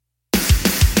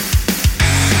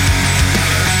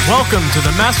Welcome to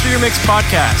the Master Your Mix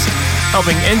podcast,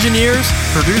 helping engineers,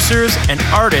 producers, and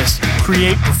artists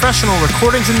create professional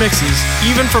recordings and mixes,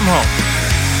 even from home.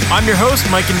 I'm your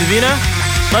host, Mike and Davina.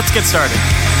 Let's get started.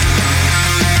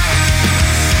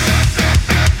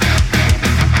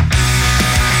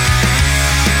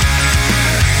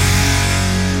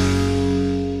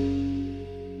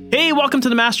 Hey, welcome to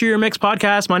the Master Your Mix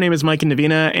podcast. My name is Mike and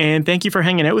Davina, and thank you for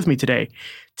hanging out with me today.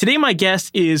 Today, my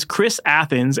guest is Chris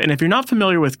Athens, and if you're not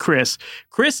familiar with Chris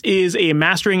is a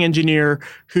mastering engineer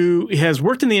who has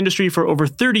worked in the industry for over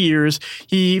 30 years.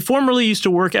 He formerly used to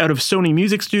work out of Sony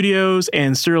Music Studios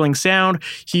and Sterling Sound.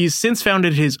 He's since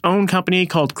founded his own company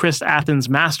called Chris Athens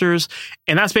Masters,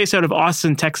 and that's based out of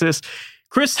Austin, Texas.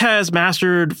 Chris has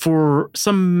mastered for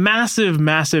some massive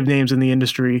names in the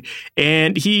industry,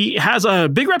 and he has a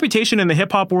big reputation in the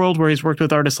hip-hop world where he's worked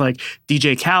with artists like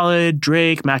DJ Khaled,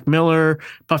 Drake, Mac Miller,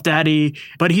 Puff Daddy,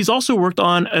 but he's also worked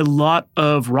on a lot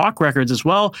of rock records as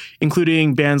well,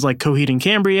 including bands like Coheed and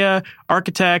Cambria,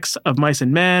 Architects, Of Mice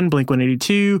and Men,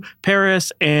 Blink-182,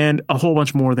 Paris, and a whole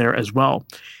bunch more there as well.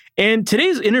 And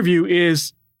today's interview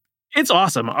it's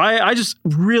awesome. I just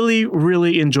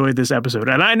really enjoyed this episode.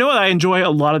 And I know I enjoy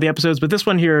a lot of the episodes, but this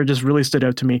one here just really stood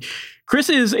out to me. Chris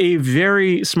is a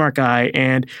very smart guy.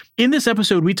 And in this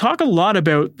episode, we talk a lot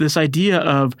about this idea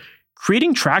of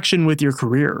creating traction with your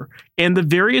career and the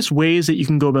various ways that you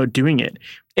can go about doing it.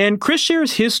 And Chris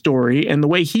shares his story and the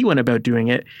way he went about doing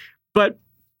it. But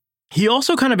he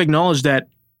also kind of acknowledged that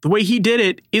the way he did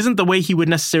it isn't the way he would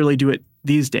necessarily do it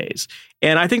these days.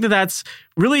 And I think that that's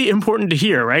really important to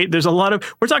hear, right?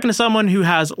 We're talking to someone who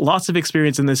has lots of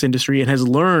experience in this industry and has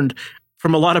learned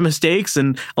from a lot of mistakes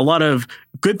and a lot of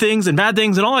good things and bad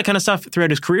things and all that kind of stuff throughout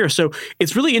his career. So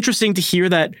it's really interesting to hear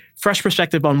that fresh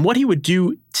perspective on what he would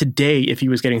do today if he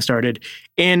was getting started.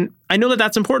 And I know that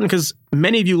that's important because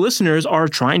many of you listeners are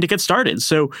trying to get started.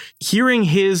 So hearing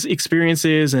his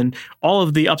experiences and all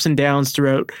of the ups and downs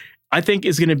throughout, I think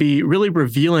is going to be really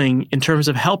revealing in terms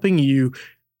of helping you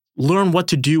learn what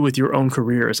to do with your own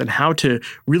careers and how to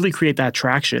really create that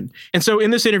traction. And so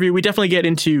in this interview, we definitely get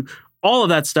into all of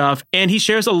that stuff. And he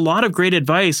shares a lot of great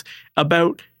advice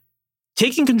about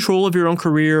taking control of your own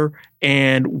career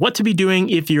and what to be doing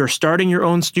if you're starting your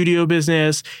own studio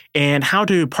business and how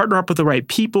to partner up with the right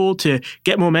people to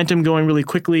get momentum going really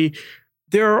quickly.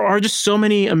 There are just so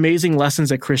many amazing lessons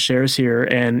that Chris shares here.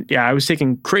 And yeah, I was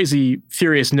taking crazy,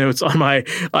 furious notes on my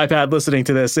iPad listening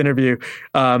to this interview.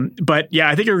 But yeah,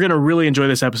 I think you're going to really enjoy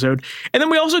this episode. And then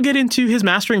we also get into his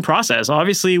mastering process.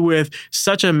 Obviously, with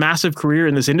such a massive career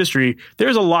in this industry,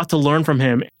 there's a lot to learn from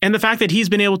him. And the fact that he's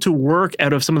been able to work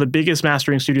out of some of the biggest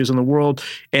mastering studios in the world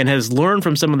and has learned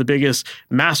from some of the biggest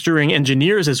mastering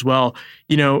engineers as well,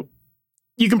 you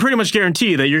can pretty much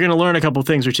guarantee that you're going to learn a couple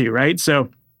things or two, right? So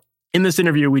in this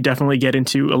interview, we definitely get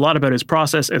into a lot about his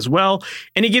process as well.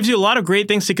 And he gives you a lot of great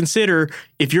things to consider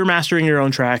if you're mastering your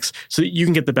own tracks so that you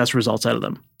can get the best results out of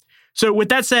them. So with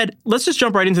that said, let's just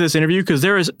jump right into this interview because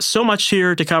there is so much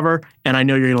here to cover, and I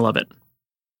know you're going to love it.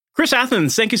 Chris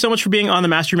Athens, thank you so much for being on the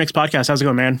Master Your Mix podcast. How's it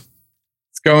going, man?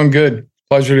 It's going good.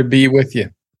 Pleasure to be with you.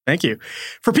 Thank you.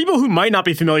 For people who might not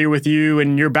be familiar with you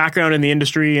and your background in the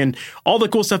industry and all the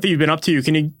cool stuff that you've been up to,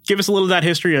 can you give us a little of that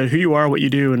history of who you are, what you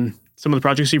do, and some of the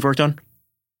projects you've worked on?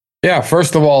 Yeah.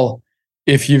 First of all,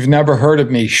 if you've never heard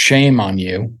of me, shame on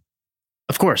you.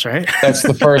 Of course, right? That's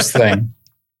the first thing.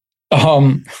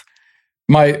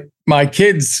 My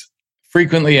kids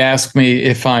frequently ask me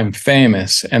if I'm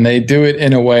famous, and they do it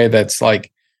in a way that's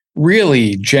like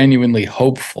really genuinely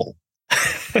hopeful.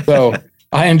 So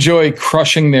I enjoy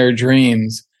crushing their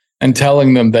dreams and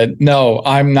telling them that, no,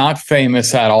 I'm not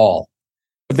famous at all.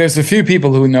 But there's a few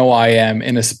people who know I am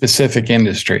in a specific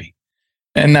industry.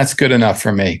 And that's good enough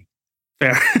for me.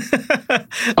 Fair.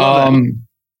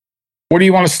 What do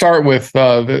you want to start with?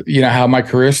 How my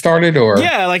career started, or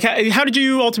yeah, like how did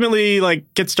you ultimately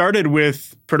get started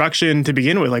with production to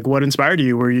begin with? Like, what inspired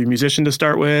you? Were you a musician to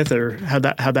start with, or how'd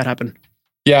that happen?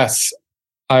 Yes,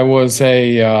 I was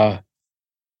a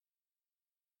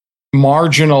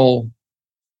marginal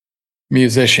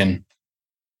musician.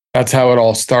 That's how it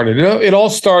all started. It all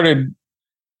started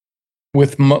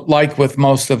with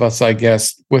most of us, I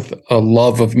guess, with a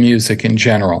love of music in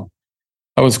general.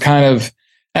 I was kind of,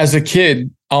 as a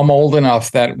kid, I'm old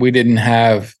enough that we didn't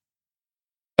have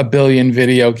a billion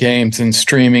video games and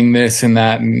streaming this and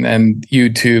that and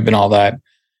YouTube and all that.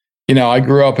 I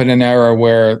grew up in an era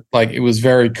where it was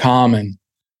very common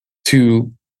to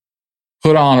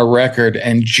put on a record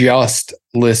and just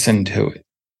listen to it.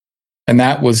 And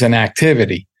that was an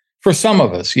activity for some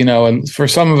of us, and for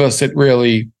some of us, it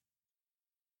really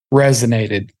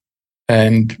resonated.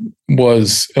 and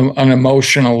was an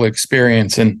emotional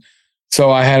experience. And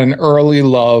so I had an early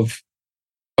love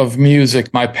of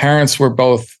music. My parents were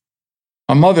both,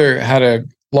 my mother had a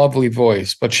lovely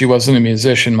voice, but she wasn't a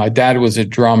musician. My dad was a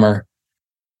drummer.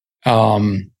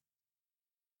 And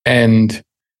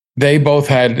they both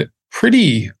had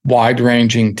pretty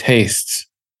wide-ranging tastes.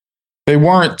 They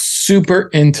weren't super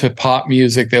into pop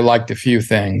music. They liked a few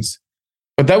things,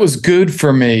 but that was good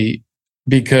for me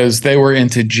because they were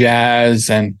into jazz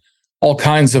and all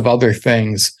kinds of other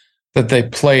things that they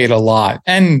played a lot.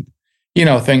 And, you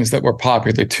know, things that were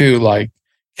popular too, like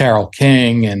Carole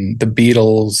King and the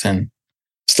Beatles and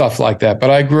stuff like that. But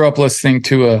I grew up listening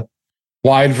to a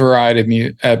wide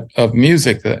variety of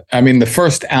music. The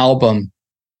first album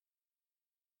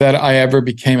that I ever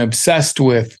became obsessed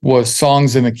with was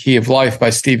Songs in the Key of Life by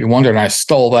Stevie Wonder, and I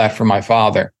stole that from my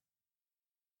father.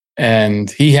 And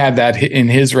he had that in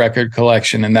his record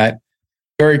collection, and that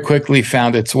very quickly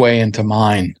found its way into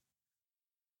mine.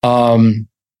 And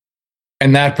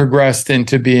that progressed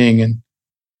into being a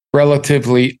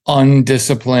relatively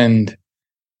undisciplined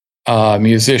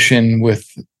musician with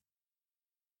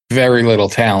very little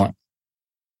talent.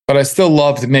 But I still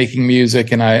loved making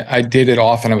music, and I did it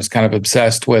often. I was kind of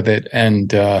obsessed with it.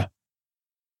 And I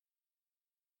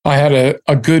had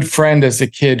a good friend as a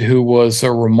kid who was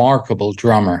a remarkable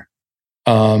drummer.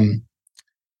 And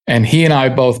he and I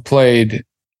both played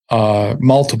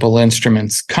multiple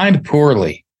instruments, kind of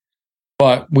poorly,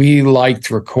 but we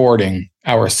liked recording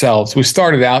ourselves. We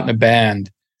started out in a band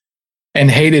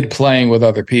and hated playing with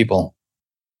other people.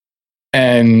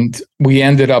 And we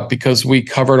ended up, because we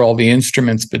covered all the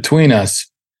instruments between us,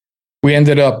 we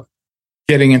ended up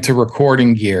getting into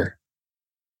recording gear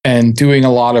and doing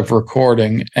a lot of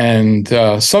recording. And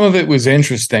some of it was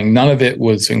interesting. None of it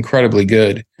was incredibly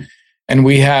good. And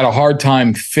we had a hard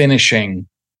time finishing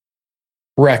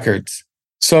records.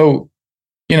 So,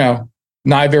 you know,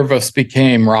 neither of us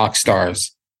became rock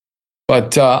stars.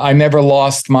 But I never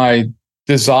lost my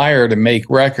desire to make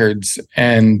records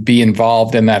and be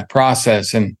involved in that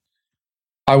process. And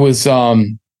I was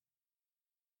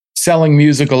selling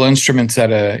musical instruments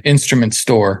at an instrument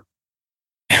store.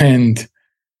 And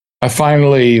I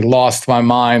finally lost my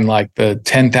mind, like the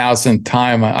 10,000th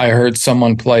time I heard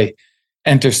someone play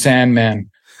Enter Sandman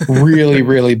really,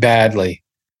 really badly.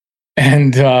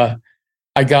 And I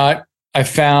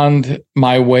found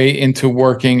my way into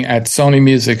working at Sony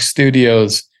Music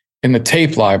Studios in the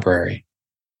tape library.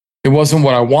 It wasn't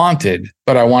what I wanted,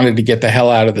 but I wanted to get the hell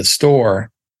out of the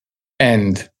store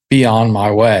and be on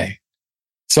my way.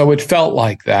 So it felt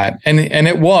like that. And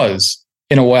it was,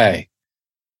 in a way.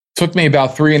 It took me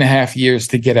about 3.5 years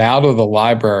to get out of the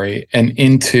library and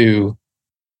into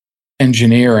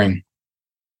engineering.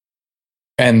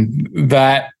 And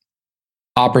that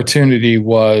opportunity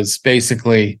was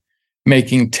basically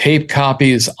making tape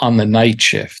copies on the night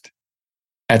shift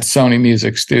at Sony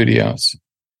Music Studios.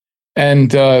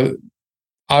 And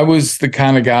I was the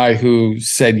kind of guy who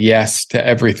said yes to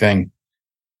everything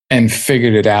and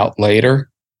figured it out later.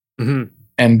 Mm-hmm.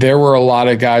 And there were a lot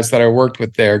of guys that I worked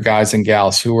with there, guys and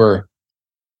gals, who were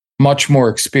much more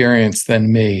experienced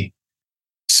than me.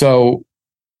 So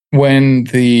when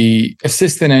the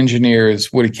assistant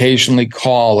engineers would occasionally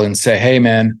call and say, "Hey,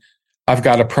 man, I've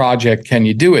got a project. Can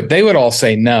you do it?" They would all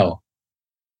say no,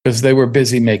 because they were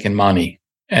busy making money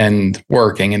and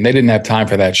working, and they didn't have time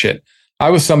for that shit. I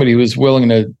was somebody who was willing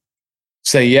to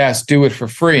say yes, do it for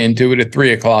free, and do it at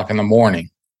 3:00 in the morning.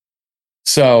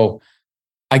 So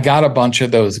I got a bunch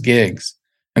of those gigs,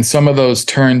 and some of those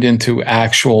turned into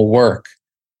actual work.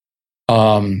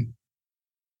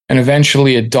 And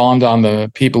eventually it dawned on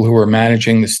the people who were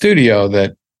managing the studio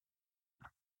that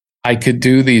I could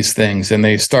do these things, and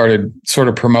they started sort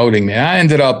of promoting me. I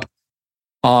ended up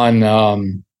on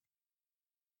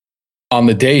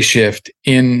the day shift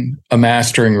in a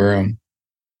mastering room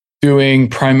doing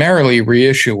primarily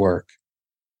reissue work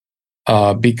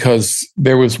because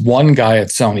there was one guy at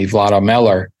Sony, Vlado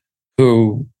Meller,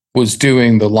 who was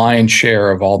doing the lion's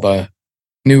share of all the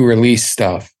new release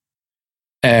stuff.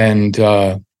 And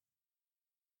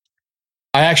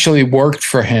I actually worked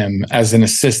for him as an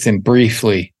assistant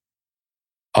briefly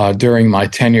during my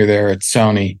tenure there at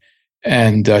Sony.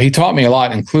 And he taught me a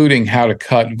lot, including how to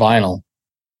cut vinyl.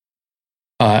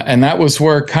 And that was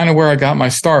where I got my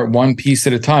start, one piece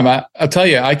at a time. I'll tell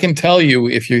you, I can tell you,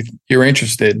 if you're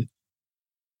interested,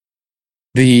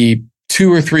 the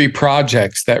 2 or 3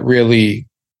 projects that really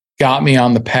got me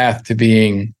on the path to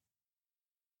being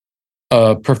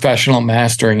a professional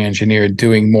mastering engineer,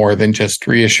 doing more than just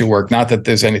reissue work. Not that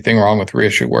there's anything wrong with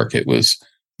reissue work. It was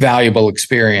valuable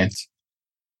experience.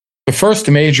 The first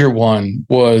major one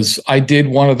was I did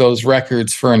one of those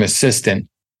records for an assistant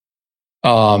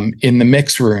in the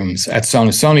mix rooms at Sony.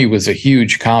 Sony was a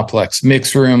huge complex,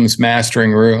 mix rooms,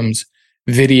 mastering rooms,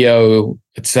 video,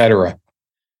 etc.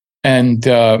 And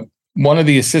one of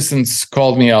the assistants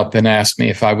called me up and asked me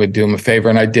if I would do him a favor,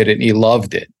 and I did it, and he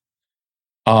loved it.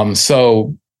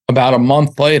 So about a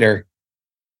month later,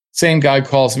 same guy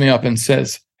calls me up and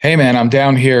says, "Hey, man, I'm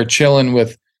down here chilling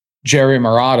with Jerry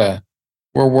Marotta.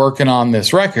 We're working on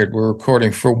this record. We're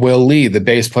recording for Will Lee, the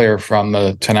bass player from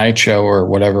the Tonight Show or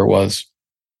whatever it was,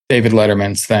 David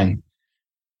Letterman's thing."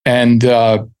 And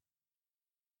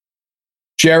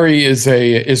Jerry was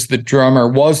the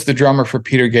drummer for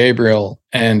Peter Gabriel,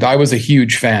 and I was a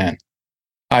huge fan.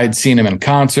 I had seen him in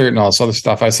concert and all this other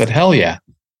stuff. I said, "Hell yeah."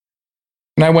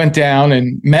 And I went down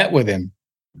and met with him.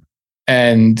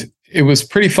 And it was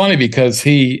pretty funny because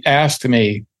he asked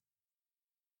me,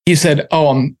 he said,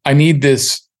 I need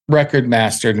this record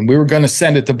mastered, and we were going to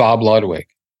send it to Bob Ludwig.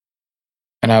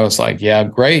 And I was like, "Yeah,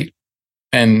 great."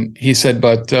 And he said,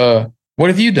 "But what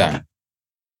have you done?"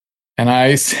 And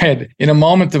I said, in a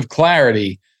moment of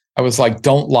clarity, I was like,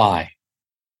 "Don't lie."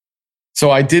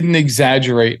 So I didn't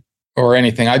exaggerate or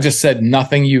anything. I just said,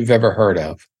 "Nothing you've ever heard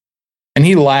of." And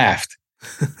he laughed.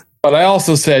 But I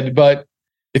also said, "But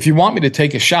if you want me to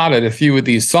take a shot at a few of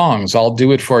these songs, I'll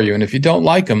do it for you. And if you don't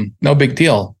like them, no big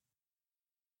deal.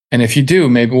 And if you do,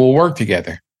 maybe we'll work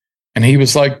together." And he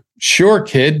was like, "Sure,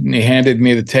 kid." And he handed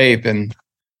me the tape, and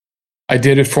I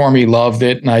did it for him. He loved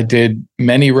it. And I did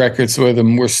many records with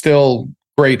him. We're still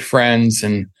great friends.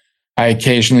 And I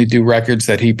occasionally do records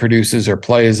that he produces or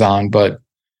plays on. But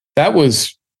that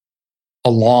was a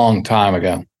long time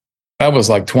ago. That was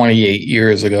like 28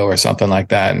 years ago or something like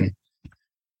that. And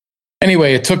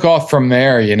anyway, it took off from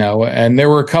there, and there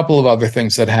were a couple of other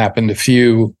things that happened. A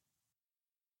few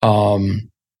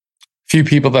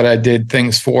people that I did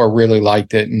things for really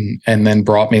liked it and then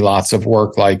brought me lots of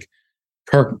work, like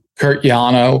Kurt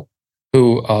Yano,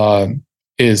 who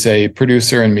is a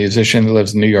producer and musician who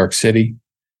lives in New York City.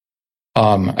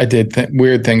 I did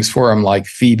weird things for him, like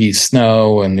Phoebe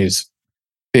Snow and these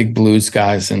big blues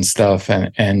guys and stuff.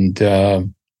 And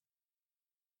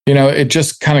it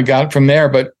just kind of got from there.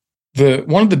 But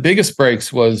one of the biggest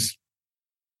breaks was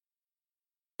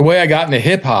the way I got into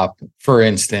hip hop, for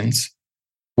instance,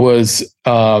 was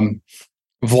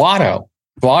Vlado.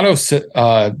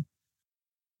 Vlado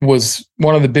was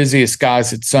one of the busiest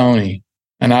guys at Sony,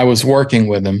 and I was working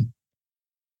with him.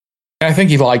 And I think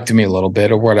he liked me a little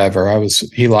bit or whatever.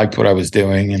 He liked what I was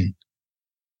doing. And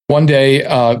one day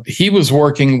he was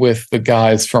working with the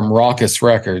guys from Raucous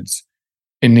Records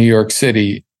in New York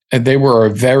City. And they were a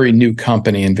very new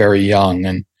company and very young,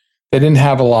 and they didn't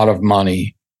have a lot of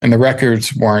money, and the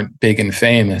records weren't big and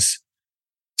famous.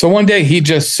 So one day he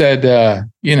just said,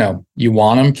 "You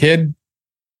want him, kid?"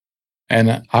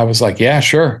 And I was like, "Yeah,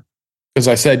 sure." Because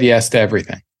I said yes to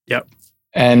everything. Yep.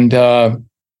 And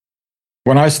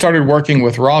when I started working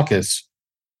with Raucous,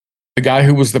 the guy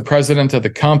who was the president of the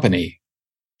company,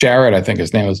 Jared, I think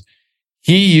his name was,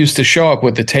 he used to show up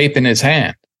with the tape in his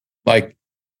hand, like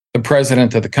the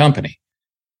president of the company.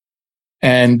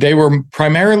 And they were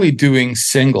primarily doing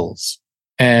singles.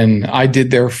 And I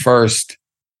did their first.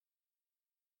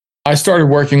 I started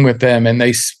working with them, and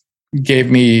they gave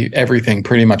me everything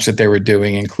pretty much that they were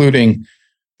doing, including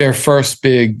their first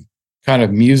big kind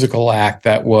of musical act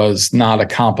that was not a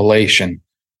compilation,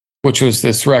 which was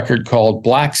this record called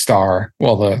Black Star.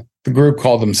 Well, the group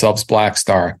called themselves Black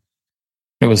Star.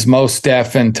 It was Mos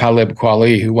Def and Talib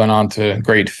Kweli, who went on to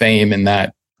great fame in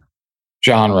that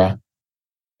genre.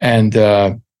 And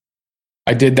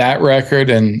I did that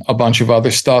record and a bunch of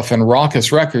other stuff, and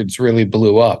Raucous Records really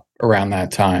blew up around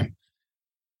that time.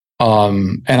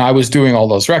 And I was doing all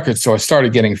those records, so I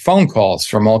started getting phone calls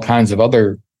from all kinds of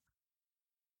other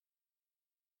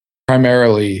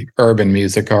primarily urban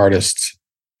music artists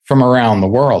from around the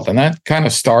world, and that kind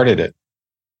of started it.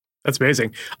 That's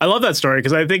amazing. I love that story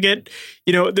because I think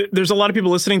there's a lot of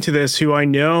people listening to this who I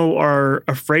know are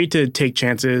afraid to take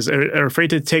chances, are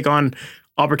afraid to take on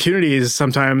opportunities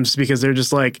sometimes because they're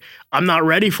just like, "I'm not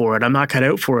ready for it. I'm not cut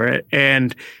out for it."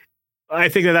 And I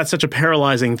think that that's such a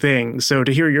paralyzing thing. So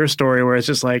to hear your story where it's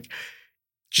just like,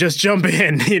 just jump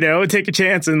in, take a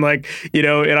chance, and it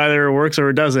either works or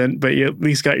it doesn't, but you at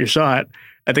least got your shot.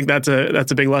 I think that's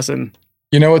a big lesson.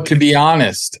 You know what, to be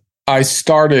honest, I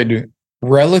started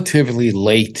relatively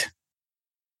late,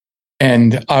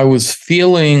 and I was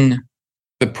feeling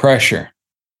the pressure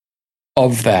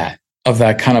of that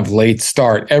kind of late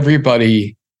start.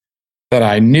 Everybody that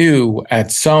I knew at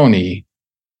Sony,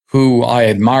 who I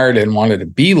admired and wanted to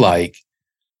be like,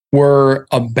 were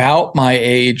about my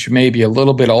age, maybe a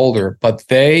little bit older, but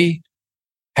they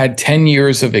had 10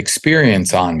 years of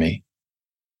experience on me.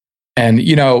 And,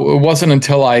 it wasn't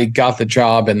until I got the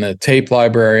job in the tape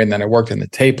library, and then I worked in the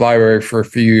tape library for a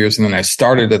few years, and then I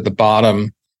started at the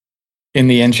bottom in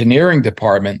the engineering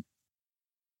department.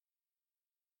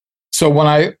 So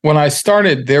when I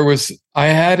started, I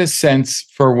had a sense,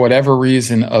 for whatever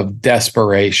reason, of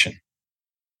desperation.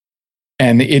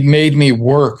 And it made me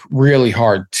work really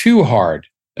hard, too hard,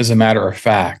 as a matter of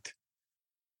fact,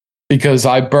 because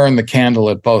I burned the candle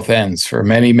at both ends for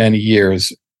many, many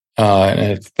years.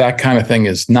 And that kind of thing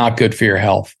is not good for your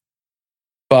health.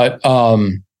 But I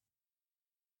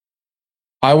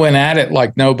went at it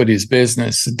like nobody's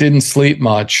business. Didn't sleep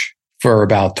much for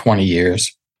about 20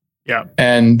 years. Yeah.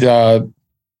 And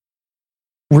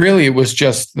really, it was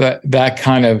just that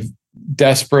kind of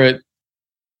desperate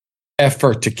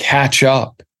effort to catch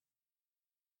up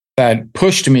that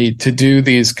pushed me to do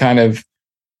these kind of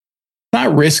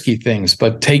not risky things,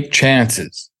 but take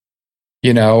chances.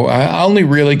 I only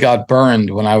really got burned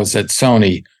when I was at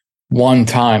Sony one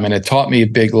time, and it taught me a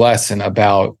big lesson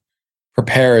about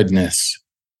preparedness.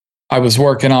 I was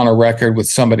working on a record with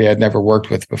somebody I'd never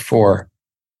worked with before,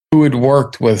 who had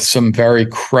worked with some very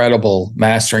credible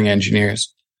mastering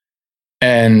engineers.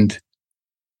 And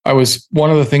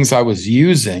one of the things I was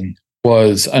using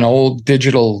was an old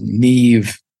digital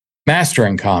Neve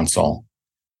mastering console,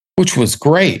 which was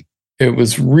great. It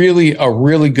was really a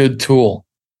really good tool,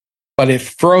 but it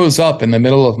froze up in the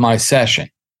middle of my session.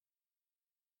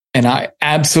 And I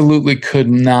absolutely could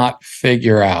not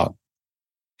figure out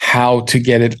how to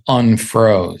get it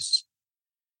unfroze.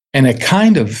 And it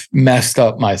kind of messed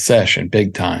up my session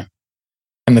big time.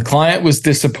 And the client was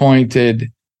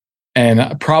disappointed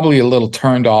and probably a little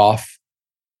turned off.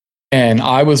 And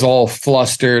I was all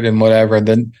flustered and whatever.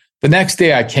 Then the next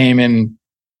day I came in,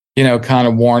 kind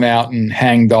of worn out and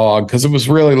hangdog, because it was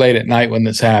really late at night when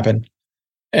this happened.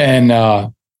 And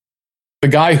the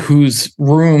guy whose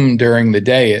room during the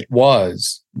day it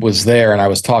was there, and I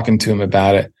was talking to him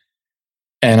about it.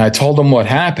 And I told him what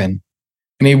happened.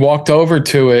 And he walked over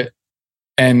to it,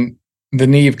 and the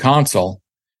Neve console,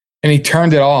 and he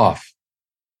turned it off.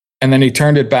 And then he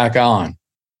turned it back on,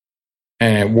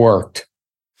 and it worked.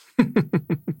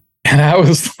 And I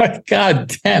was like,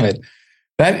 God damn it.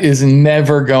 That is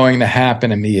never going to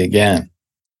happen to me again.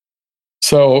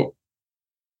 So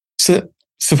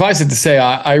suffice it to say,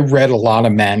 I read a lot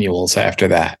of manuals after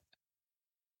that.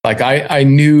 Like I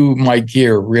knew my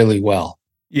gear really well.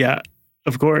 Yeah,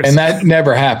 of course. And that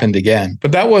never happened again.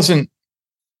 But that wasn't,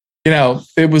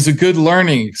 it was a good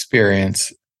learning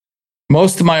experience.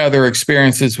 Most of my other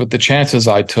experiences with the chances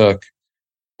I took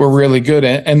were really good.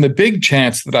 And the big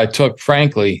chance that I took,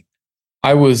 frankly,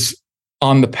 I was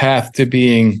on the path to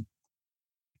being,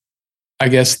 I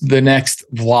guess, the next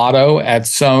Vlado at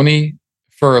Sony,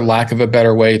 for lack of a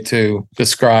better way to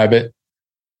describe it.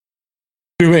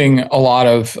 Doing a lot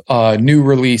of new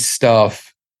release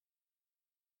stuff,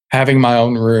 having my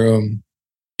own room,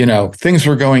 things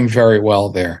were going very well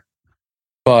there.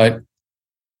 But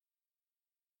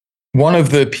one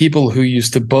of the people who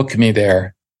used to book me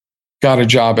there got a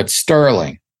job at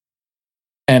Sterling.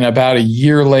 And about a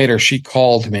year later, she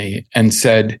called me and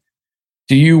said,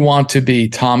 "Do you want to be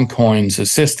Tom Coyne's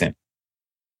assistant?"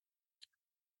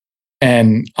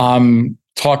 And I'm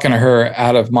talking to her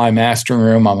out of my mastering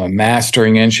room. I'm a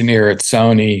mastering engineer at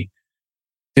Sony,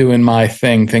 doing my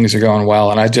thing. Things are going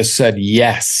well. And I just said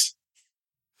yes.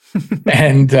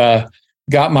 And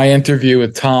got my interview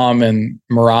with Tom and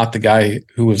Murat, the guy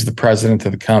who was the president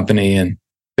of the company. And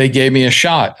they gave me a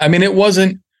shot. I mean, it was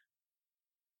a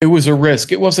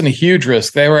risk. It wasn't a huge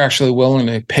risk. They were actually willing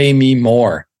to pay me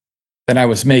more than I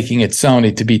was making at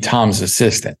Sony to be Tom's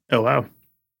assistant. Oh, wow.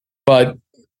 But,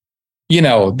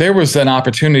 there was an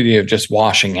opportunity of just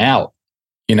washing out,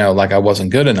 like I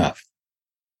wasn't good enough.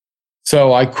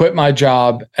 So I quit my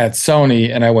job at Sony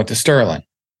and I went to Sterling.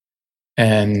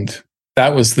 And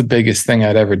that was the biggest thing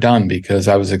I'd ever done, because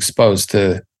I was exposed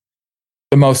to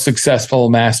the most successful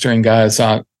mastering guys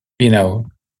on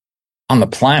the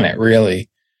planet, really.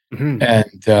 Mm-hmm.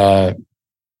 And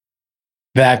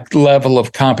that level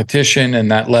of competition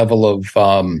and that level of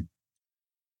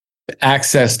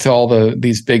access to all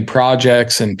these big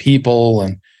projects and people,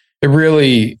 and it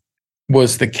really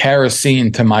was the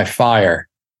kerosene to my fire.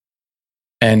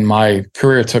 And my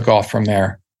career took off from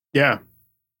there. Yeah.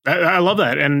 I love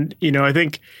that. And, I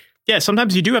think,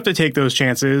 sometimes you do have to take those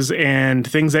chances, and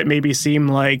things that maybe seem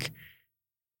like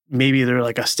maybe they're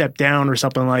like a step down or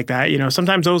something like that.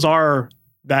 Sometimes those are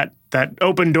that that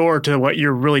open door to what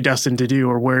you're really destined to do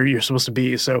or where you're supposed to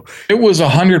be. So it was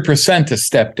 100% a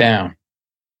step down.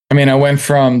 I mean, I went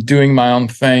from doing my own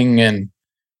thing and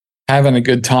having a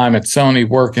good time at Sony,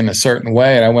 working a certain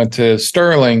way, and I went to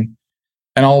Sterling,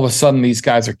 and all of a sudden these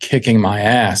guys are kicking my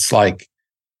ass. Like,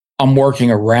 I'm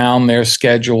working around their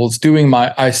schedules,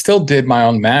 I still did my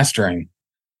own mastering,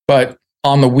 but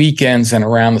on the weekends and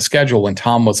around the schedule when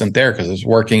Tom wasn't there because I was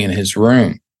working in his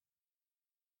room.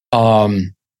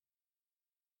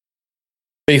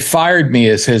 They fired me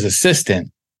as his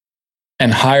assistant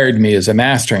and hired me as a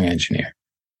mastering engineer.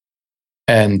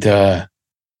 And it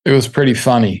was pretty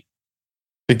funny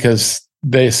because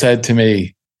they said to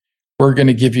me, we're going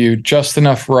to give you just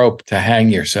enough rope to hang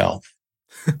yourself,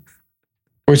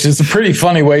 which is a pretty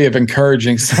funny way of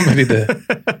encouraging somebody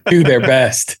to do their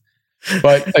best.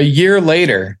 But a year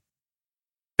later,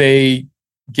 they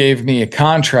gave me a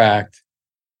contract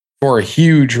for a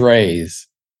huge raise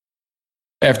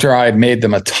after I had made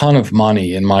them a ton of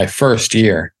money in my first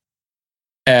year.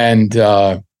 And,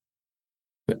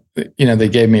 they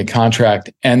gave me a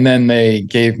contract, and then they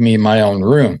gave me my own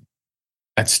room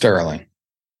at Sterling.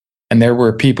 And there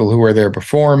were people who were there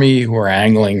before me who were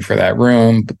angling for that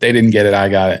room, but they didn't get it. I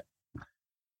got it.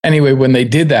 Anyway, when they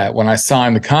did that, when I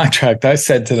signed the contract, I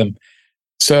said to them,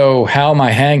 so how am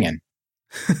I hanging?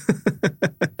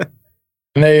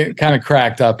 And they kind of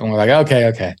cracked up and were like,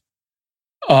 okay.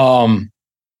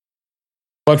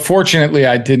 But fortunately,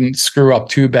 I didn't screw up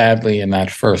too badly in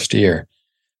that first year.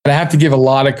 But I have to give a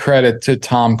lot of credit to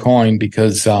Tom Coyne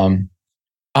because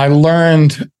I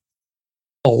learned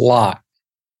a lot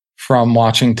from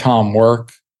watching Tom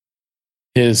work,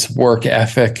 his work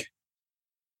ethic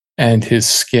and his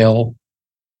skill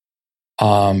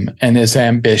and his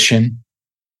ambition.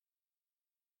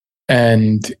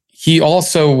 And he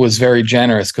also was very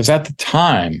generous because at the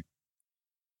time,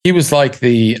 he was like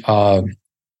the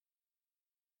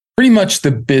pretty much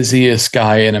the busiest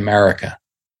guy in America.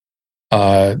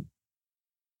 I'd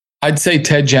say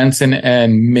Ted Jensen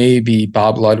and maybe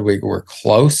Bob Ludwig were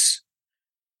close,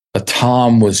 but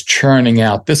Tom was churning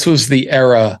out. This was the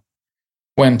era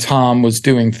when Tom was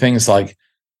doing things like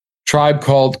Tribe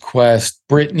Called Quest,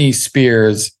 Britney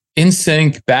Spears,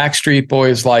 NSYNC, Backstreet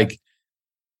Boys, like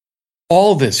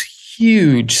all this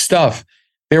huge stuff.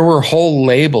 There were whole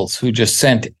labels who just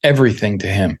sent everything to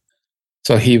him.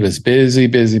 So he was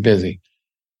busy.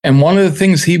 And one of the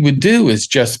things he would do is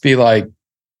just be like,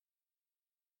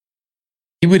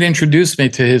 he would introduce me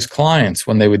to his clients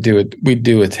when they would do it. We'd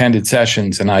do attended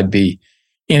sessions and I'd be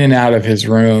in and out of his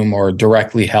room or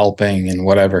directly helping and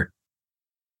whatever.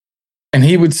 And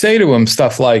he would say to him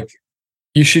stuff like,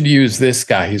 you should use this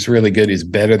guy. He's really good. He's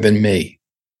better than me.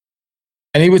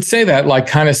 And he would say that like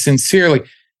kind of sincerely.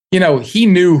 He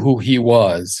knew who he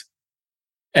was.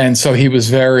 And so he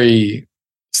was very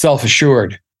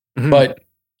self-assured. Mm-hmm. But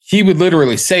he would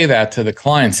literally say that to the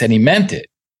clients and he meant it.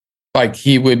 Like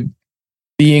he would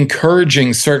be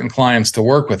encouraging certain clients to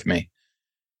work with me.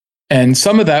 And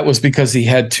some of that was because he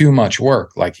had too much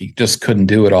work. Like he just couldn't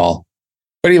do it all.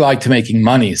 But he liked making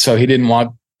money. So he didn't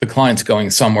want the clients going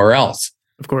somewhere else.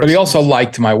 Of course. But he also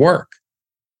liked my work.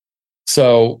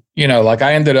 So, like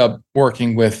I ended up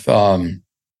working with Bad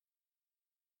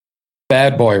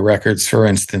Boy Records, for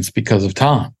instance, because of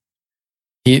Tom.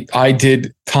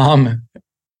 Tom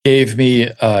gave me,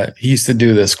 he used to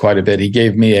do this quite a bit. He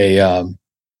gave me a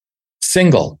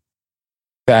single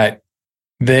that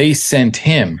they sent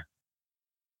him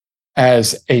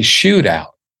as a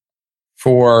shootout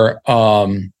for, I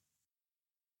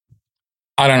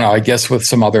don't know, I guess with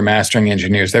some other mastering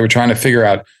engineers. They were trying to figure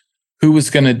out who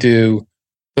was going to do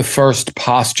the first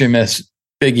posthumous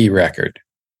Biggie record.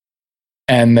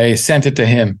 And they sent it to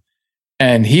him.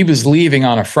 And he was leaving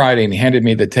on a Friday and he handed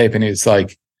me the tape and he was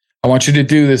like, I want you to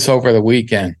do this over the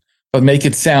weekend, but make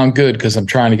it sound good because I'm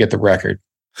trying to get the record.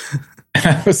 And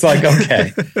I was like,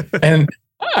 okay. And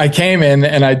I came in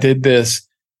and I did this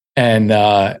and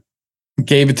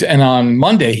gave it to, and on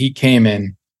Monday he came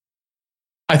in.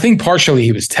 I think partially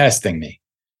he was testing me,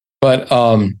 but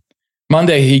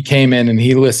Monday he came in and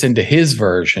he listened to his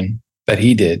version that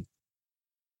he did,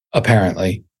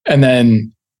 apparently, and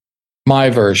then my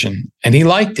version, and he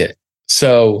liked it.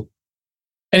 So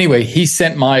anyway, he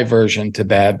sent my version to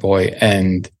Bad Boy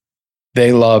and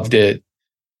they loved it.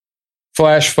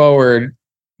 Flash forward,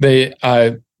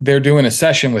 they're doing a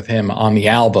session with him on the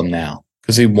album now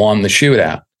because he won the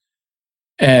shootout.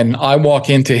 And I walk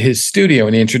into his studio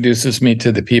and he introduces me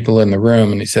to the people in the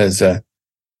room and he says,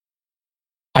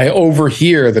 I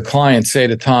overhear the client say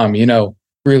to Tom,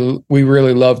 we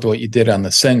really loved what you did on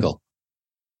the single.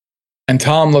 And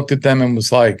Tom looked at them and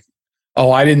was like,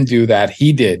 oh, I didn't do that.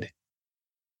 He did.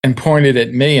 and pointed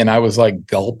at me, and I was like,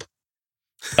 gulp.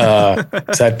 Is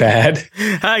that bad?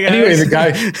 Hi, guys. Anyway,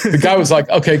 the guy was like,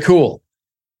 okay, cool.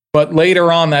 But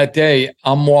later on that day,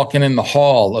 I'm walking in the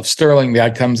hall of Sterling. The guy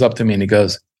comes up to me and he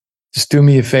goes, just do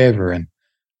me a favor and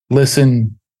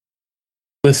listen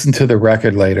to the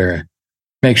record later.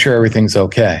 Make sure everything's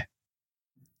okay.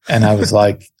 And I was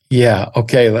like, yeah,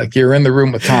 okay. Like, you're in the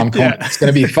room with Tom Coleman. Yeah. It's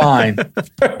going to be fine.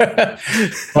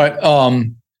 But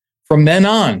from then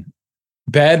on,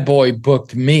 Bad Boy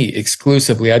booked me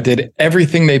exclusively. I did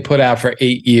everything they put out for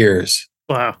 8 years.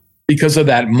 Wow. Because of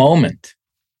that moment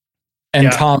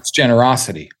and Tom's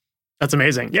generosity. That's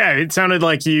amazing. Yeah, it sounded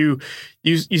like you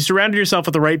surrounded yourself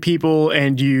with the right people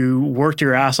and you worked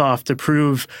your ass off to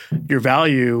prove your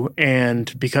value.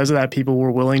 And because of that, people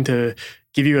were willing to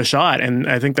give you a shot. And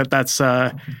I think that's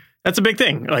a big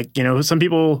thing. Like, you know, some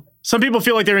people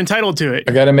feel like they're entitled to it.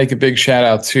 I got to make a big shout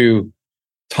out to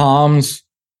Tom's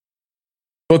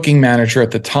booking manager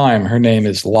at the time. Her name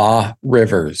is La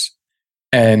Rivers.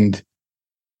 And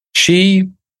she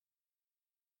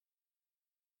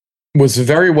was a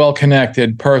very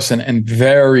well-connected person and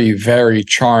very, very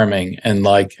charming. And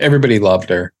like, everybody loved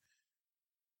her.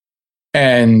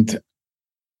 And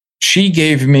she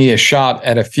gave me a shot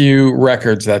at a few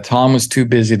records that Tom was too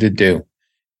busy to do.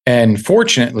 And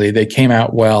fortunately, they came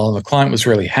out well and the client was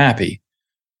really happy.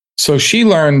 So she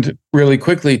learned really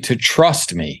quickly to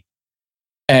trust me.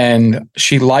 And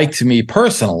she liked me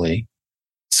personally.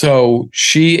 So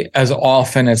she, as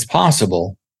often as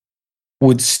possible,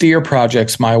 would steer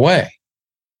projects my way.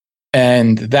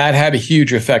 And that had a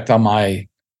huge effect on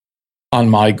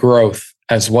my growth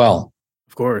as well.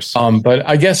 Of course. But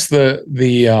I guess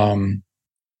the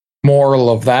moral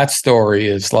of that story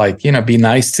is, like, you know, be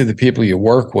nice to the people you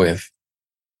work with.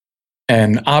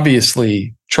 And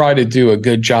obviously try to do a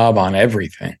good job on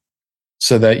everything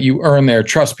so that you earn their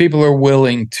trust. People are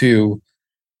willing to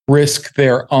risk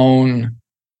their own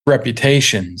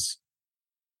reputations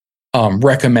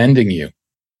recommending you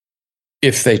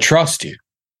if they trust you.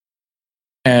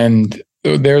 And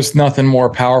there's nothing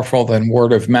more powerful than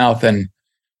word of mouth, and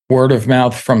word of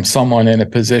mouth from someone in a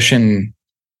position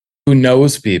who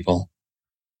knows people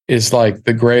is like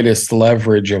the greatest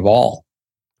leverage of all.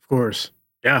 Of course.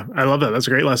 Yeah, I love that. That's a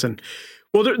great lesson.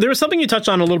 Well, there was something you touched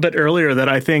on a little bit earlier that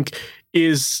I think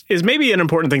is maybe an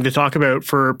important thing to talk about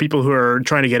for people who are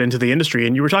trying to get into the industry.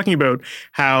 And you were talking about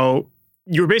how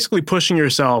you were basically pushing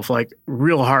yourself like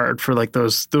real hard for like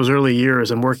those early years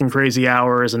and working crazy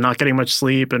hours and not getting much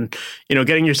sleep and, you know,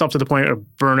 getting yourself to the point of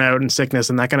burnout and sickness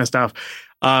and that kind of stuff.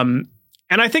 And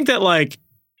I think that like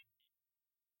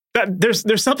that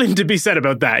there's something to be said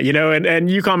about that, you know, and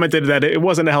you commented that it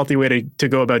wasn't a healthy way to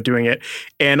go about doing it.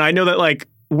 And I know that like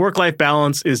work-life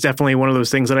balance is definitely one of those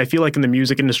things that I feel like in the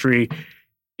music industry,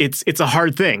 it's a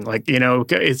hard thing. Like, you know,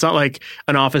 it's not like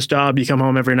an office job. You come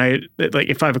home every night, like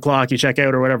at 5 o'clock, you check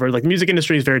out or whatever. Like the music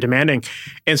industry is very demanding.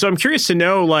 And so I'm curious to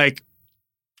know, like,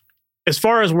 as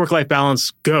far as work-life balance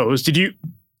goes, did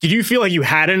you feel like you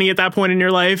had any at that point in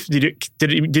your life?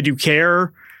 Did you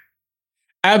care?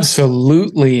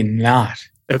 Absolutely not.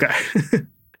 Okay.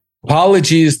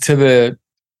 Apologies to the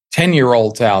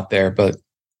 10-year-olds out there, but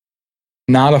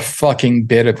not a fucking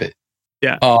bit of it.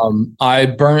 Yeah. I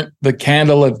burnt the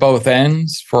candle at both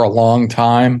ends for a long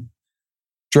time,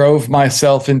 drove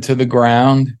myself into the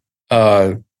ground.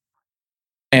 And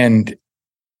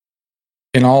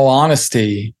in all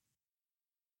honesty,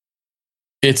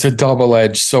 it's a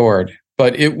double-edged sword,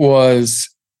 but it was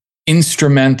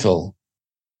instrumental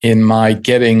in my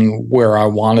getting where I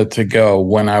wanted to go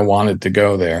when I wanted to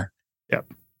go there. Yep.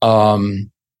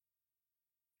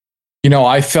 You know,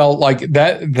 I felt like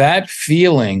that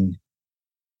feeling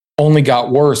only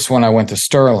got worse when I went to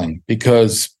Sterling,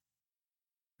 because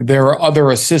there are other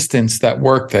assistants that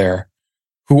work there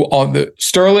who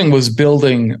Sterling was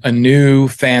building a new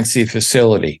fancy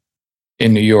facility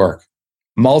in New York,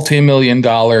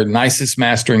 multi-million-dollar, nicest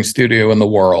mastering studio in the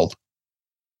world.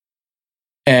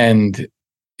 And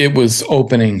it was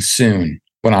opening soon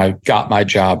when I got my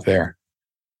job there.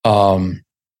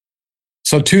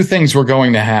 So two things were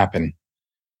going to happen.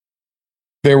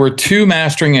 There were 2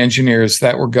 mastering engineers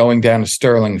that were going down to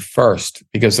Sterling first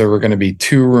because there were going to be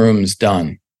 2 rooms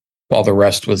done while the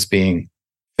rest was being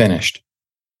finished.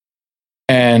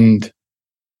 And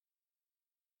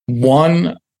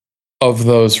one of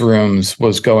those rooms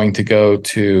was going to go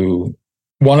to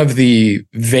one of the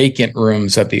vacant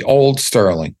rooms at the old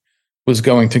Sterling was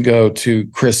going to go to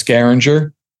Chris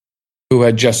Geringer, who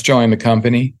had just joined the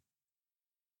company.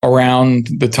 Around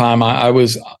the time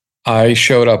I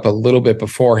showed up a little bit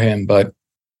before him, but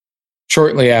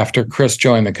shortly after Chris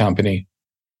joined the company,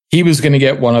 he was going to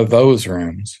get one of those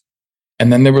rooms.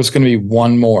 And then there was going to be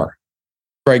one more,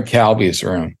 Greg Calby's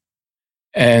room.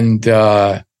 And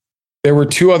there were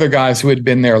two other guys who had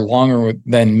been there longer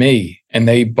than me, and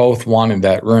they both wanted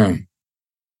that room.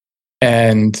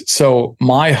 And so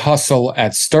my hustle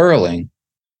at Sterling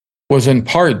was in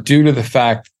part due to the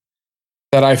fact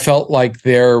that I felt like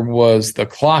there was the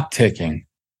clock ticking.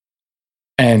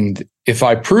 And if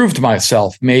I proved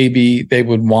myself, maybe they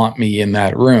would want me in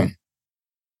that room.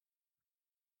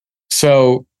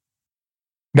 So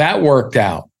that worked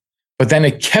out. But then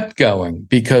it kept going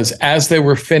because as they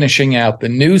were finishing out the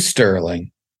new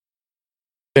Sterling,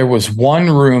 there was one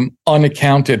room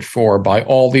unaccounted for by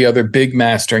all the other big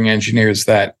mastering engineers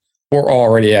that were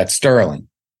already at Sterling.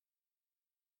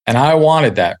 And I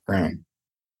wanted that room.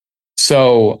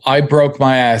 So I broke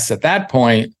my ass at that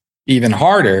point even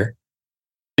harder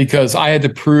because I had to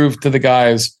prove to the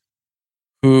guys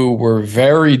who were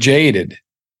very jaded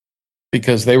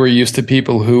because they were used to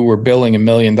people who were billing $1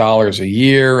 million a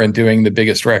year and doing the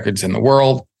biggest records in the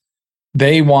world.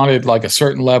 They wanted like a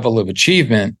certain level of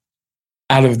achievement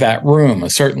out of that room, a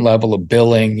certain level of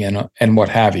billing and what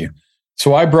have you.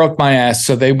 So I broke my ass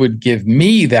so they would give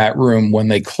me that room when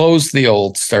they closed the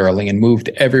old Sterling and moved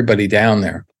everybody down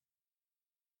there.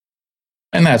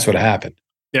 And that's what happened.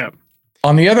 Yeah.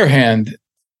 On the other hand,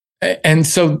 and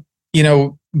so, you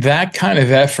know, that kind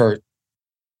of effort,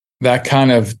 that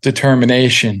kind of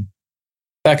determination,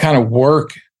 that kind of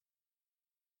work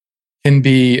can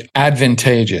be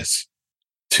advantageous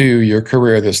to your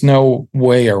career. There's no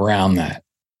way around that.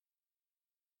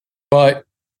 But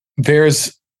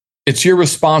it's your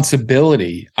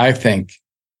responsibility, I think,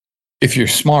 if you're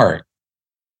smart,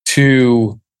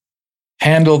 to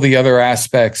handle the other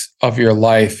aspects of your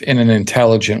life in an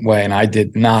intelligent way. And I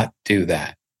did not do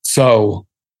that. So,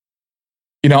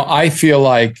 you know, I feel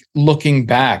like looking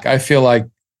back, I feel like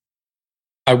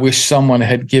I wish someone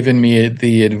had given me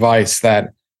the advice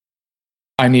that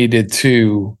I needed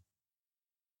to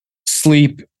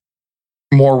sleep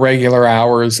more regular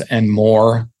hours and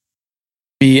more,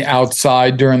 be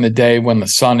outside during the day when the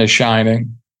sun is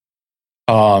shining,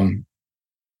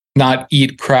 not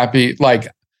eat crappy. Like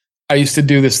I used to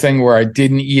do this thing where I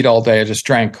didn't eat all day. I just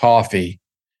drank coffee.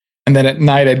 And then at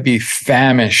night I'd be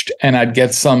famished and I'd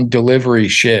get some delivery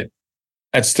shit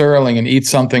at Sterling and eat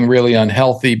something really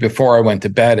unhealthy before I went to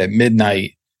bed at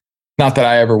midnight. Not that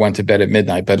I ever went to bed at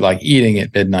midnight, but like eating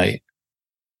at midnight.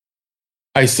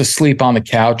 I used to sleep on the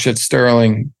couch at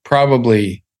Sterling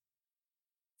probably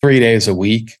 3 days a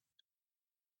week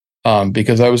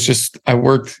because I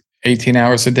worked 18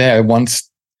 hours a day. I once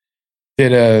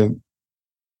did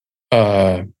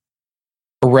a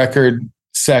record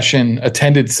session,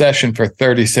 attended session for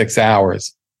 36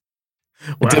 hours.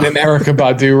 Wow. I did an Erykah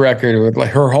Badu record with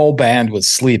like her whole band was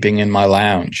sleeping in my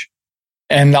lounge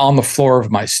and on the floor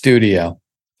of my studio.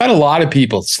 I had a lot of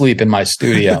people sleep in my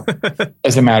studio,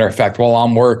 as a matter of fact, while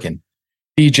I'm working.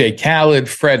 DJ Khaled,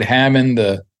 Fred Hammond,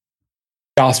 the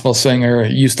gospel singer,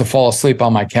 used to fall asleep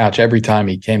on my couch every time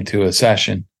he came to a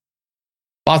session.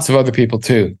 Lots of other people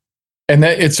too. And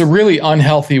it's a really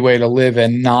unhealthy way to live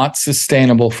and not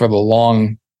sustainable for the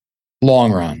long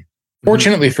run.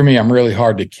 Fortunately for me, I'm really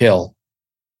hard to kill,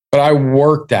 but I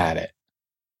worked at it.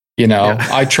 You know, yeah.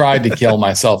 I tried to kill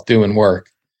myself doing work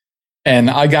and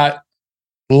I got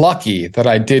lucky that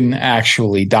I didn't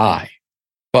actually die.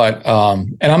 But,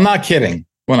 and I'm not kidding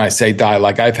when I say die,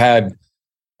 like I've had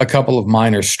a couple of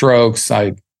minor strokes.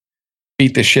 I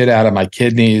beat the shit out of my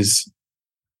kidneys,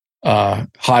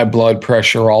 high blood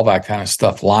pressure, all that kind of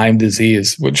stuff, Lyme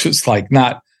disease, which is like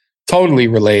not totally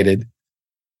related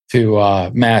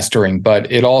to mastering,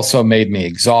 but it also made me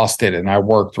exhausted and I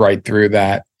worked right through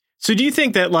that. So do you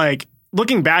think that like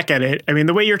looking back at it, I mean,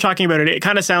 the way you're talking about it, it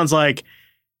kind of sounds like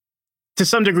to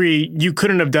some degree you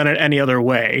couldn't have done it any other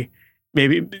way.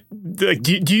 Maybe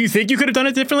do you think you could have done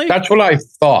it differently? That's what I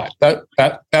thought.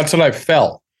 That's what I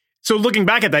felt. So looking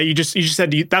back at that, you just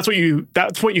said that's what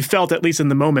you felt, at least in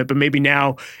the moment. But maybe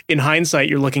now, in hindsight,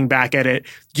 you're looking back at it.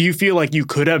 Do you feel like you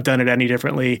could have done it any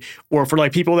differently, or for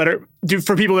people that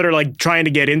are like trying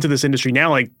to get into this industry now,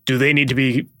 like do they need to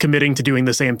be committing to doing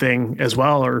the same thing as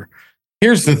well? Or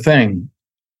here's the thing,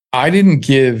 I didn't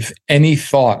give any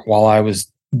thought while I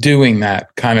was doing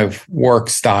that kind of work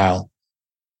style.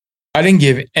 I didn't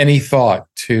give any thought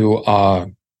to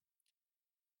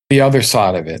the other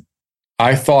side of it.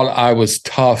 I thought I was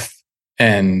tough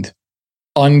and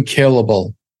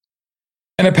unkillable.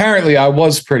 And apparently I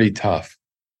was pretty tough.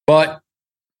 But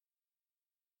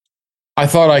I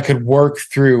thought I could work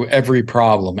through every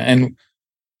problem. And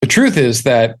the truth is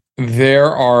that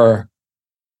there are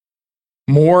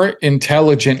more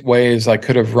intelligent ways I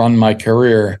could have run my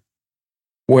career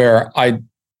where I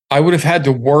would have had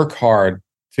to work hard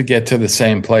to get to the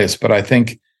same place, but I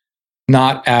think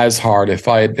not as hard if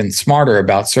I had been smarter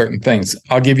about certain things.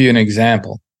 I'll give you an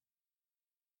example.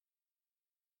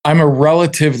 I'm a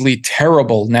relatively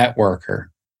terrible networker.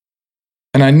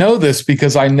 And I know this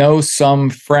because I know some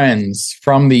friends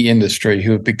from the industry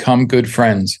who have become good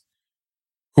friends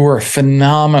who are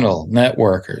phenomenal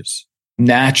networkers,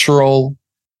 natural,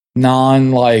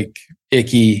 non-like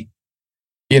icky,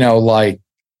 like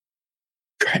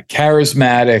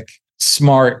charismatic,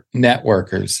 smart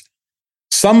networkers.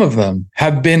 Some of them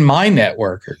have been my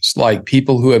networkers, like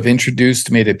people who have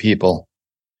introduced me to people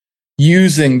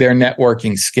using their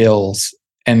networking skills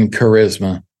and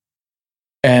charisma.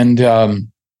 And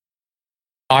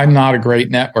I'm not a great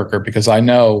networker because I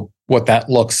know what that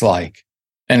looks like,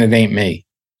 and it ain't me.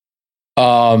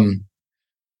 I'm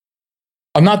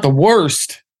not the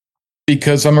worst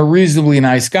because I'm a reasonably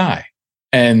nice guy.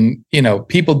 And,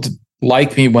 people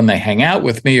like me when they hang out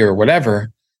with me or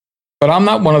whatever. But I'm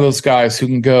not one of those guys who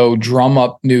can go drum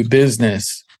up new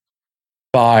business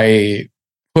by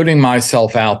putting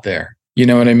myself out there. You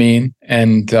know what I mean?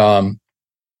 And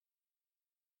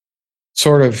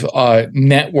sort of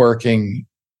networking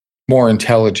more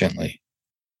intelligently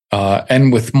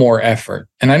and with more effort.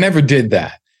 And I never did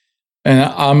that. And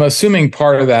I'm assuming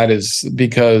part of that is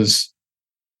because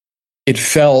it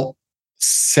felt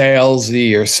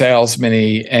salesy or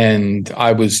salesman-y, and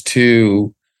I was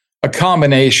a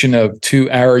combination of too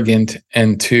arrogant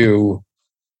and too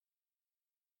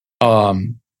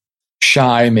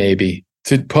shy, maybe,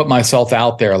 to put myself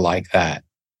out there like that.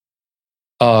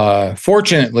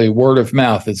 Fortunately, word of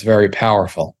mouth is very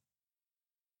powerful.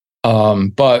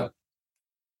 But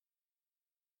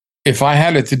if I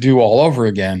had it to do all over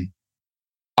again,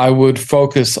 I would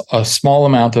focus a small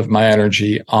amount of my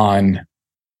energy on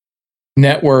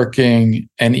networking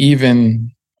and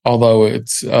even, although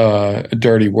it's a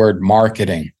dirty word,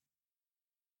 marketing.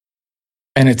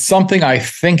 And it's something I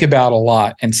think about a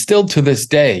lot and still to this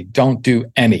day don't do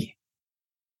any.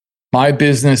 My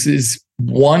business is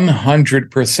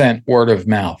 100% word of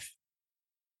mouth.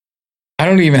 I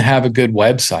don't even have a good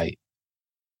website.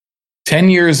 10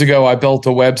 years ago, I built a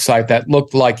website that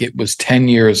looked like it was 10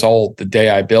 years old the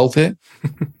day I built it.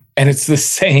 And it's the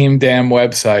same damn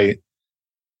website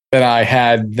that I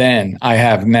had then, I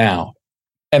have now.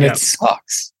 And It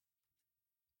sucks.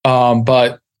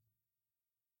 But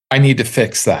I need to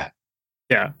fix that.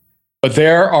 Yeah. But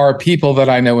there are people that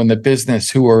I know in the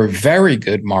business who are very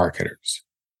good marketers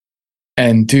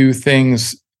and do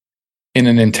things in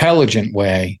an intelligent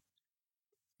way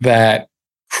that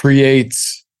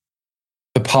creates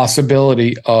the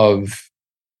possibility of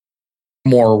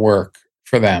more work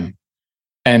for them.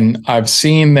 And I've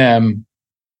seen them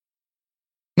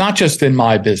not just in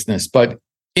my business, but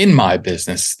in my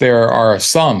business. There are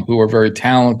some who are very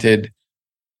talented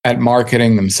at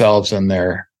marketing themselves and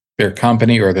their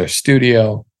company or their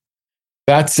studio.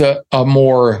 That's a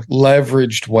more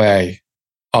leveraged way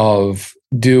of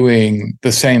doing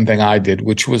the same thing I did,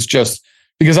 which was just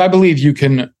because I believe you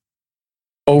can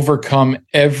overcome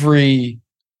every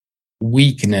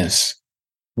weakness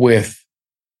with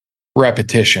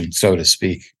repetition, so to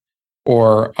speak,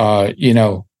 or,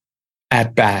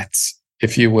 at bats,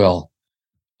 if you will,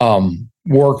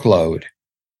 workload.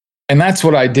 And that's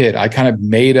what I did. I kind of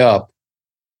made up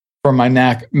for my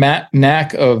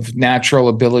knack of natural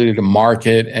ability to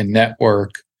market and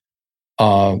network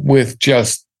with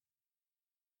just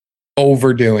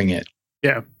overdoing it.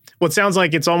 Yeah. Well, it sounds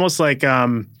like it's almost like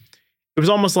it was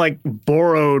almost like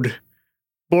borrowed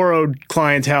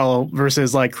clientele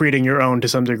versus like creating your own to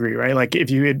some degree, right? Like if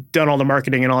you had done all the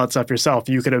marketing and all that stuff yourself,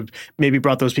 you could have maybe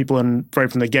brought those people in right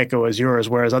from the get-go as yours,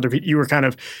 whereas other people,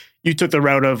 you took the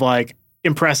route of like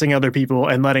impressing other people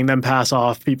and letting them pass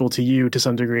off people to you to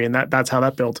some degree, and that's how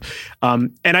that built.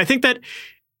 And I think that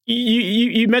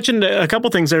you mentioned a couple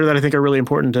things there that I think are really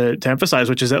important to emphasize,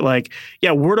 which is that like,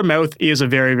 yeah, word of mouth is a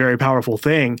very, very powerful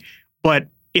thing, but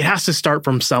it has to start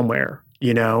from somewhere,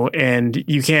 and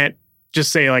you can't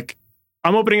just say like,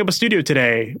 I'm opening up a studio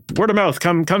today, word of mouth,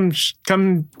 come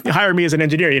hire me as an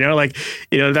engineer,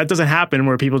 that doesn't happen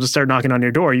where people just start knocking on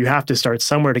your door. You have to start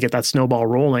somewhere to get that snowball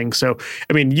rolling. So,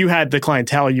 I mean, you had the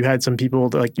clientele, you had some people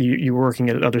that, like you were working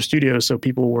at other studios. So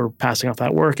people were passing off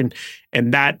that work and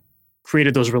that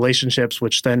created those relationships,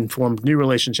 which then formed new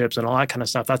relationships and all that kind of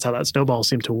stuff. That's how that snowball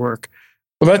seemed to work.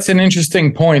 Well, that's an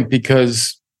interesting point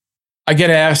because I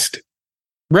get asked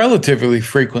relatively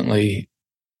frequently,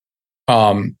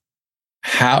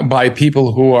 how by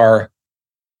people who are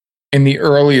in the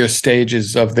earlier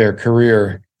stages of their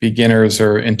career, beginners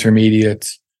or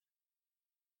intermediates,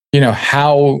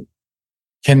 how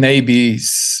can they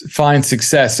find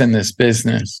success in this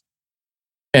business?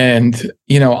 And,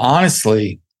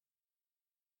 honestly,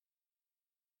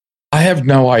 I have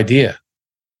no idea.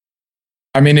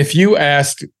 I mean, if you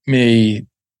asked me,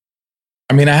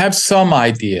 I have some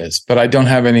ideas, but I don't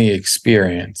have any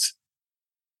experience.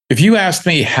 If you asked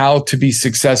me how to be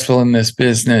successful in this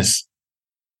business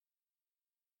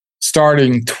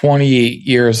starting 28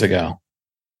 years ago,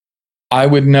 I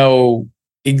would know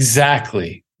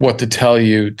exactly what to tell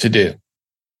you to do.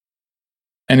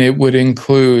 And it would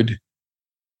include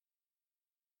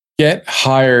get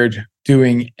hired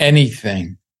doing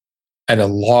anything at a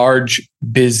large,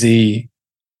 busy,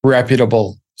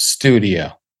 reputable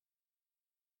studio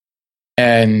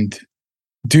and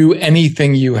do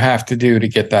anything you have to do to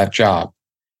get that job.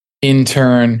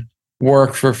 Intern,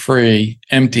 work for free,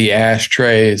 empty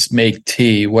ashtrays, make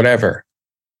tea, whatever,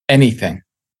 anything.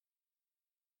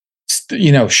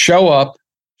 Show up,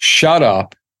 shut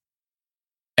up,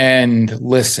 and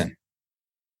listen.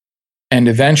 And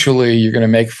eventually you're going to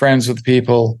make friends with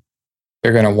people.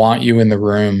 They're going to want you in the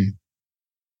room.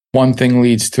 One thing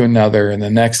leads to another. And the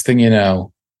next thing you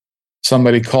know,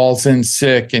 somebody calls in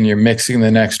sick and you're mixing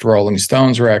the next Rolling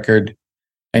Stones record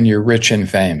and you're rich and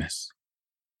famous.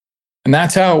 And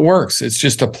that's how it works. It's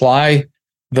just apply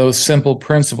those simple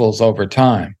principles over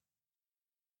time.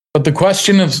 But the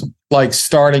question of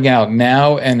starting out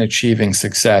now and achieving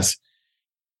success,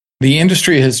 the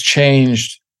industry has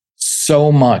changed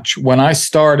so much. When I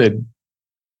started,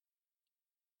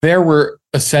 there were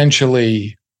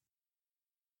essentially,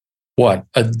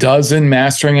 a dozen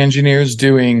mastering engineers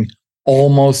doing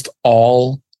almost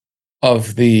all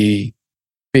of the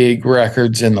big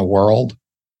records in the world,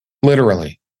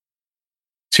 literally.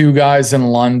 2 guys in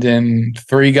London,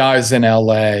 3 guys in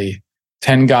LA,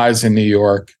 10 guys in New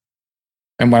York.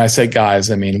 And when I say guys,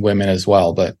 I mean women as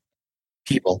well, but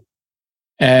people.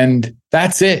 And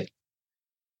that's it.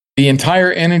 The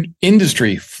entire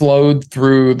industry flowed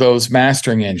through those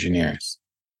mastering engineers.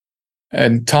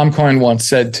 And Tom Coyne once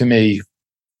said to me,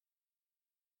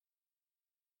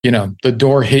 the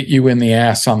door hit you in the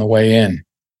ass on the way in.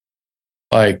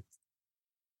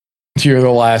 You're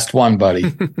the last one, buddy.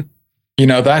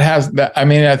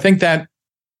 I think that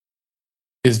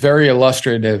is very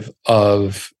illustrative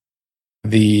of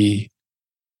the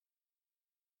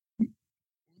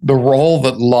role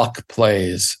that luck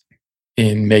plays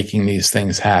in making these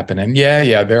things happen. And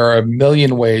there are a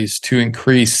million ways to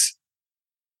increase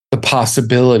the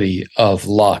possibility of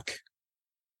luck.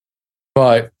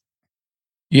 But,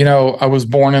 I was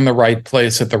born in the right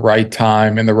place at the right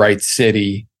time, in the right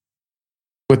city,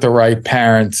 with the right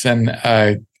parents, and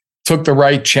I took the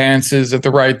right chances at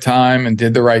the right time and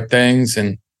did the right things.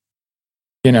 And,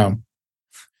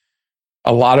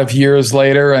 a lot of years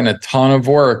later and a ton of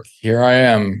work, here I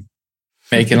am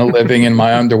making a living in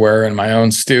my underwear in my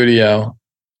own studio.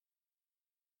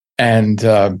 And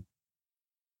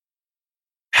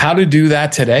how to do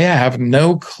that today, I have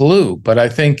no clue. But I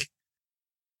think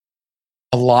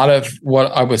a lot of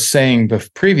what I was saying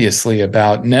previously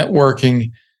about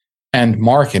networking and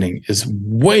marketing is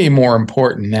way more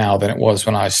important now than it was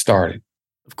when I started.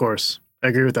 Of course. I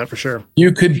agree with that for sure.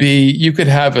 You could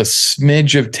have a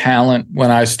smidge of talent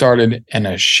when I started and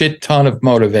a shit ton of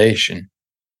motivation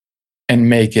and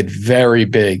make it very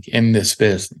big in this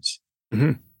business.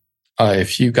 Mm-hmm.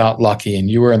 If you got lucky and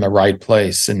you were in the right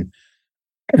place and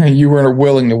you were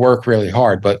willing to work really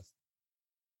hard. But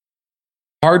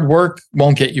hard work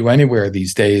won't get you anywhere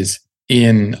these days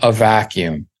in a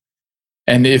vacuum.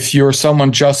 And if you're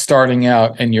someone just starting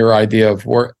out and your idea of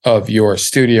work of your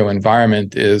studio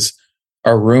environment is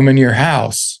a room in your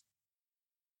house,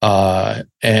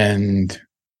 and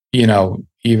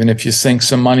even if you sink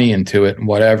some money into it and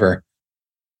whatever,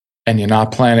 and you're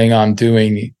not planning on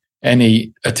doing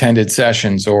any attended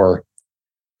sessions, or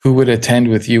who would attend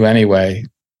with you anyway,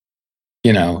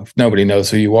 if nobody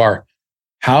knows who you are,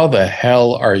 how the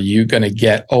hell are you going to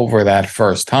get over that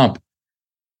first hump?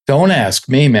 Don't ask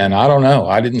me, man. I don't know.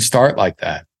 I didn't start like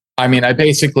that.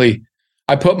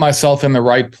 I put myself in the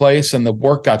right place and the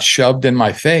work got shoved in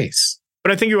my face.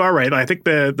 But I think you are right. I think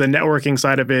the networking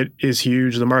side of it is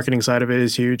huge. The marketing side of it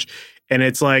is huge. And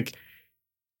it's like,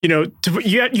 you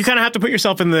kind of have to put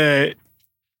yourself in the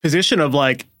position of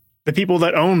the people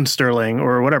that own Sterling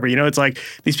or whatever. It's like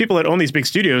these people that own these big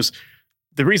studios,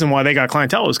 the reason why they got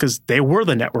clientele is because they were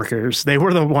the networkers. They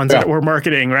were the ones that were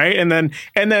marketing, right? And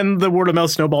then the word of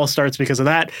mouth snowball starts because of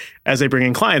that as they bring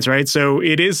in clients, right? So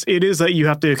it is that you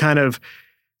have to kind of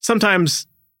sometimes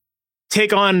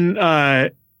take on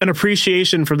an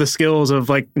appreciation for the skills of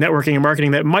like networking and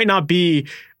marketing that might not be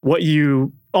what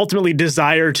you ultimately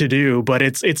desire to do, but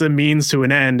it's a means to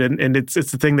an end, and it's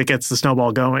the thing that gets the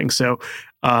snowball going. So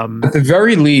at the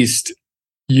very least,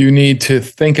 you need to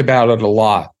think about it a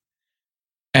lot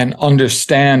and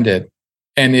understand it.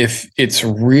 And if it's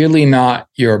really not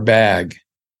your bag,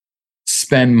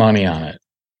 spend money on it.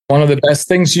 One of the best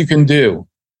things you can do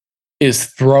is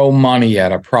throw money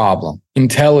at a problem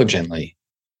intelligently.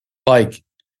 Like,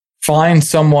 find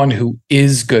someone who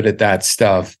is good at that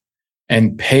stuff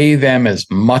and pay them as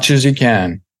much as you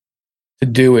can to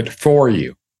do it for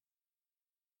you.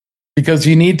 Because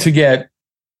you need to get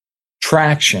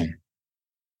traction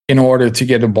in order to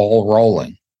get a ball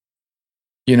rolling.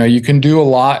 You know, you can do a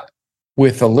lot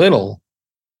with a little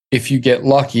if you get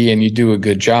lucky and you do a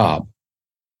good job.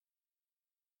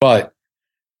 But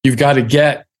you've got to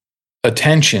get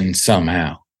attention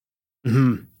somehow.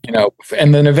 Mm-hmm. You know,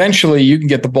 and then eventually you can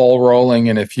get the ball rolling.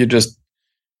 And if you're just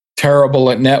terrible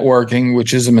at networking,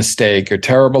 which is a mistake, or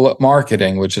terrible at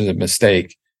marketing, which is a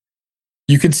mistake,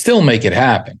 you could still make it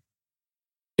happen.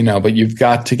 You know, but you've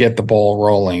got to get the ball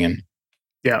rolling. And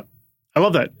yeah, I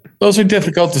love that. Those are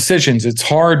difficult decisions. It's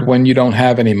hard when you don't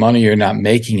have any money, you're not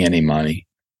making any money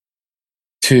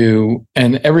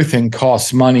and everything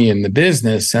costs money in the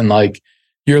business. And like,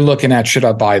 you're looking at, should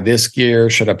I buy this gear?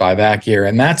 Should I buy that gear?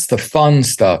 And that's the fun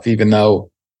stuff, even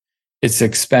though it's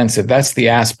expensive. That's the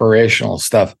aspirational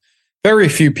stuff. Very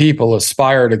few people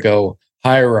aspire to go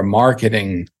hire a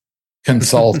marketing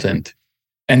consultant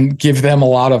and give them a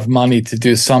lot of money to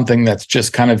do something that's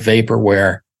just kind of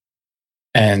vaporware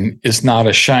and is not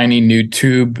a shiny new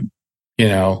tube, you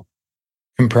know,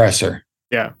 compressor.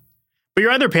 Yeah. But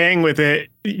you're either paying with it,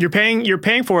 you're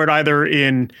paying for it either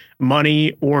in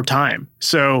money or time.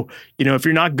 So, you know, if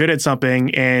you're not good at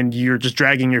something and you're just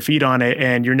dragging your feet on it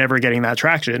and you're never getting that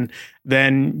traction,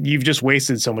 then you've just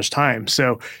wasted so much time.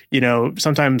 So, you know,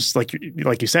 sometimes like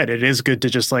you said, it is good to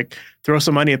just like throw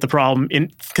some money at the problem,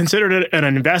 consider it an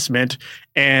investment,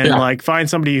 and like find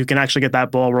somebody who can actually get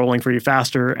that ball rolling for you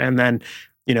faster. And then,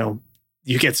 you know,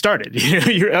 you get started.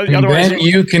 Then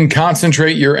you can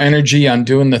concentrate your energy on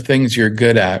doing the things you're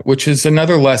good at, which is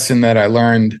another lesson that I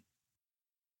learned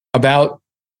about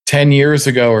 10 years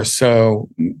ago or so,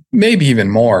 maybe even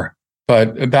more.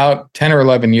 But about 10 or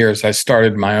 11 years, I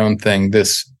started my own thing,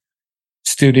 this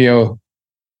studio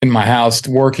in my house,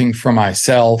 working for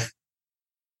myself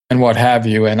and what have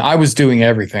you. And I was doing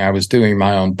everything. I was doing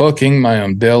my own booking, my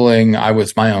own billing. I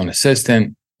was my own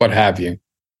assistant, what have you.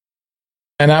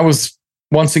 And I was,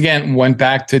 once again, went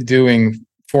back to doing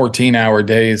 14-hour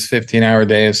days, 15-hour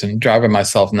days, and driving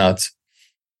myself nuts.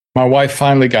 My wife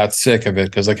finally got sick of it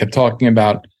because I kept talking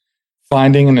about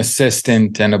finding an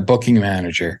assistant and a booking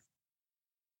manager.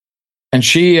 And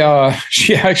she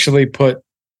actually put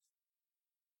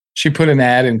an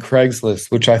ad in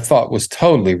Craigslist, which I thought was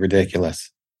totally ridiculous.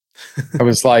 I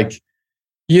was like,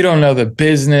 you don't know the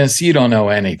business, you don't know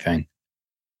anything.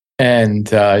 And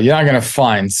you're not going to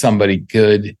find somebody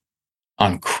good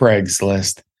on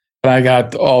Craigslist. But I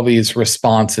got all these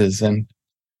responses, and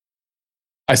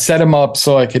I set them up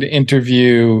so I could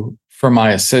interview for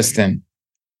my assistant,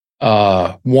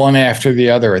 one after the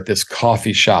other at this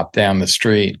coffee shop down the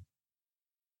street.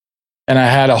 And I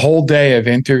had a whole day of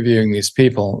interviewing these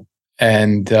people.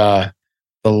 And the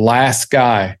last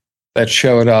guy that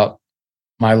showed up,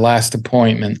 my last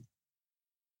appointment,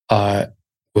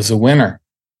 was a winner.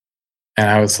 And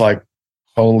I was like,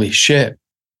 holy shit.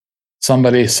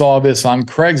 Somebody saw this on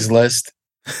Craigslist,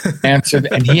 answered,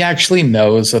 and he actually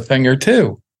knows a thing or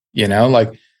two, you know,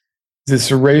 like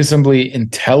this reasonably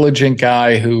intelligent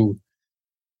guy who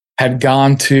had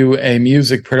gone to a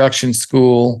music production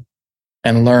school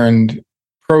and learned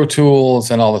Pro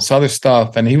Tools and all this other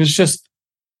stuff. And he was just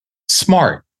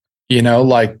smart, you know,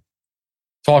 like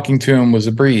talking to him was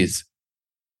a breeze.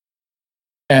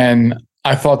 And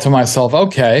I thought to myself,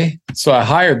 okay, so I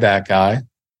hired that guy.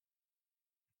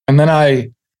 And then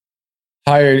I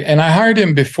hired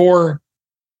him before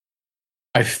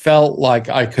I felt like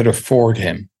I could afford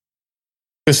him.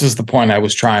 This is the point I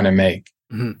was trying to make.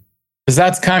 Mm-hmm. Because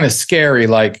that's kind of scary.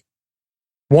 Like,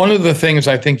 one of the things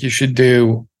I think you should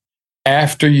do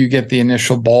after you get the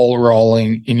initial ball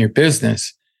rolling in your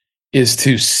business is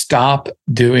to stop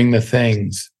doing the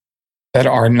things that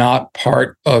are not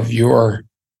part of your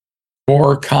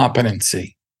core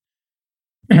competency.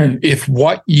 If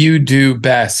what you do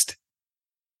best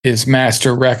is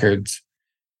master records,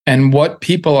 and what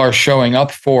people are showing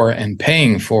up for and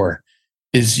paying for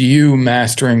is you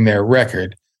mastering their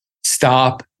record,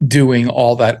 stop doing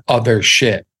all that other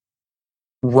shit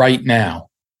right now.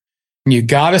 You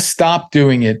got to stop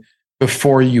doing it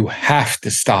before you have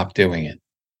to stop doing it,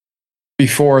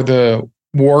 before the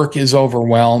work is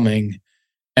overwhelming,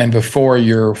 and before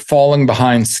you're falling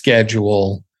behind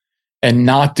schedule and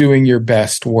not doing your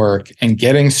best work and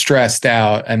getting stressed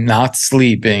out and not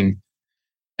sleeping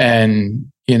and,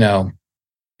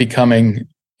 becoming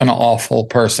an awful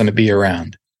person to be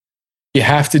around. You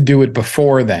have to do it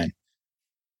before then.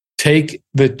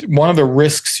 One of the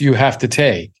risks you have to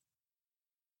take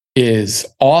is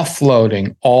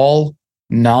offloading all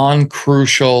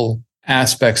non-crucial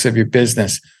aspects of your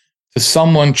business to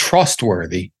someone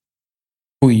trustworthy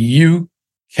who you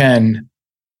can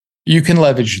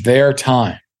leverage their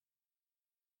time.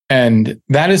 And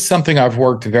that is something I've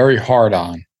worked very hard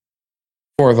on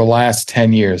for the last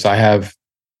 10 years. I have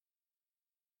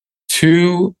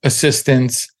 2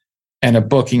 assistants and a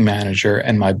booking manager,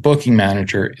 and my booking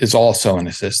manager is also an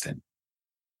assistant.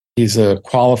 He's a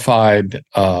qualified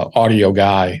audio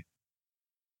guy,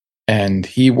 and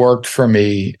he worked for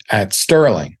me at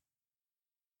Sterling.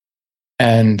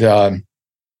 And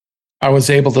I was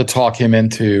able to talk him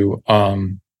into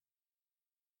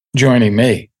joining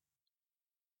me.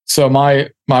 So my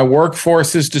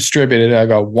workforce is distributed. I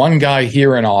got one guy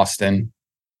here in Austin,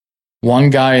 one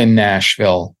guy in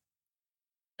Nashville,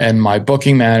 and my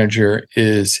booking manager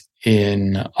is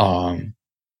in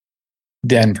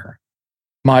Denver.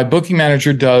 My booking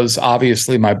manager does,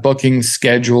 obviously, my booking,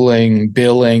 scheduling,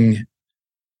 billing,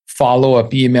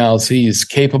 follow-up emails. He's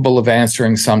capable of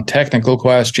answering some technical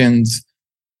questions.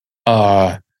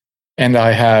 And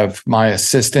I have my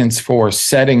assistants for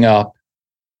setting up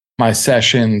my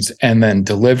sessions and then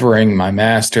delivering my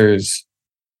masters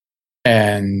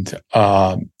and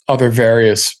other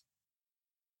various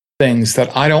things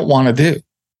that I don't want to do.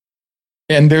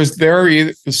 And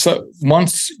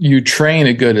once you train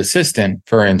a good assistant,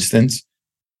 for instance,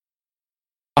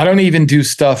 I don't even do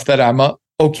stuff that I'm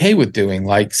okay with doing,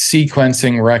 like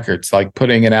sequencing records, like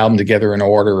putting an album together in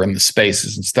order and the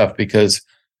spaces and stuff, because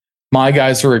my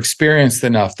guys are experienced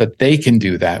enough that they can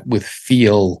do that with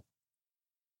feel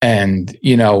and,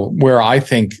 where I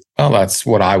think, oh, that's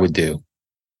what I would do.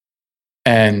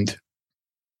 And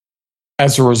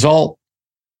as a result,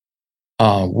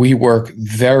 we work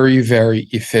very, very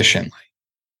efficiently.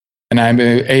 And I'm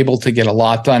able to get a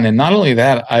lot done. And not only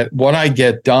that, what I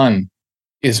get done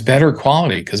is better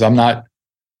quality because I'm not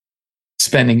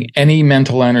spending any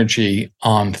mental energy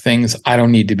on things I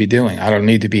don't need to be doing. I don't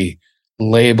need to be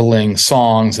labeling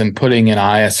songs and putting in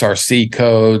ISRC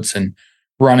codes and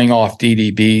running off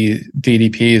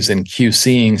DDPs and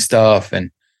QCing stuff and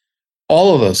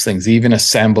all of those things, even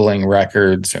assembling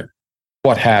records or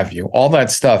what have you. All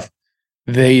that stuff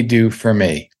they do for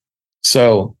me.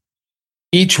 So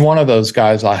each one of those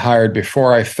guys I hired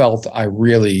before I felt I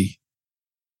really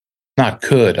I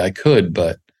could,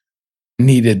 but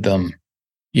needed them,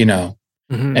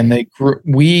 Mm-hmm. And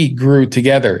we grew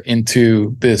together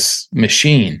into this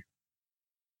machine.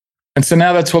 And so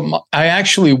now that's what I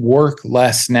actually work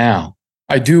less now.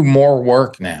 I do more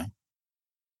work now,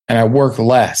 and I work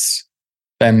less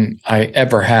than I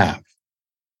ever have,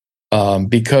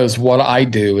 because what I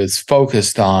do is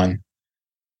focused on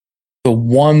the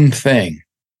one thing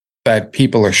that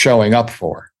people are showing up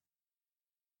for,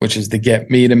 which is to get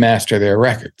me to master their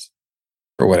records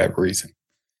for whatever reason.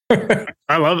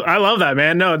 I love that,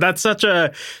 man. No, that's such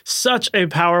a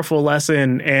powerful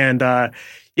lesson. And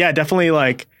yeah, definitely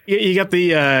like you got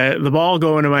the ball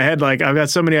going in my head. Like I've got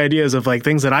so many ideas of like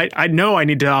things that I know I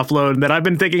need to offload that I've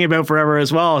been thinking about forever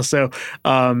as well. So,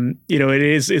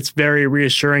 it's very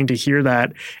reassuring to hear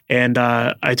that. And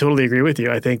I totally agree with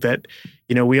you. I think that,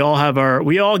 we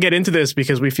all get into this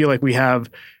because we feel like we have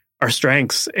our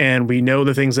strengths and we know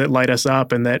the things that light us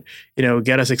up and that,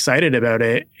 get us excited about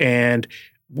it. And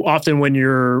often when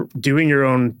you're doing your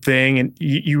own thing and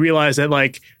you realize that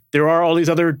like there are all these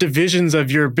other divisions of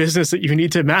your business that you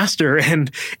need to master, and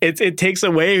it takes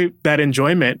away that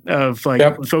enjoyment of like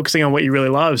focusing on what you really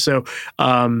love. So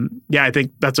I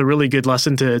think that's a really good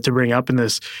lesson to bring up in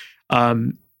this.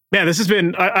 Man, this has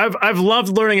been, I've loved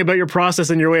learning about your process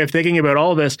and your way of thinking about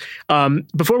all of this.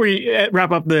 Before we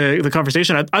wrap up the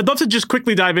conversation, I'd love to just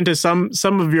quickly dive into some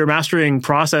of your mastering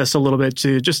process a little bit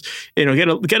to just, get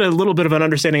a little bit of an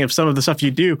understanding of some of the stuff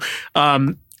you do.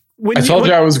 I told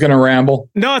you I was going to ramble.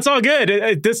 No, it's all good.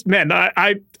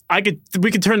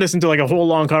 We could turn this into like a whole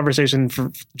long conversation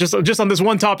for just on this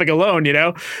one topic alone,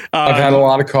 I've had a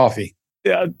lot of coffee.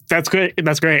 Yeah, that's great.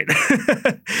 That's great.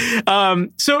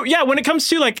 So yeah, when it comes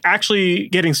to like actually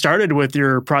getting started with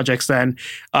your projects, then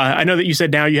I know that you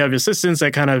said now you have assistants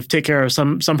that kind of take care of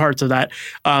some parts of that.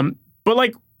 But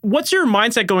like, what's your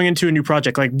mindset going into a new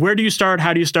project? Like, where do you start?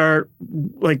 How do you start?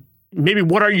 Like, maybe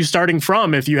what are you starting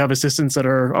from if you have assistants that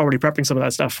are already prepping some of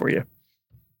that stuff for you?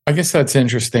 I guess that's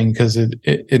interesting because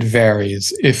it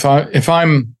varies. If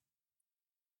I'm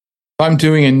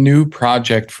doing a new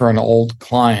project for an old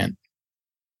client,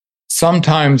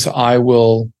 sometimes I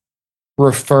will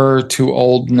refer to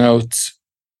old notes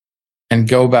and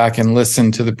go back and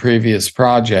listen to the previous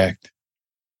project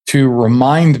to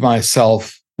remind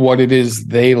myself what it is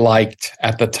they liked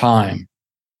at the time.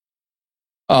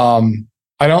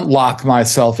 I don't lock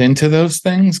myself into those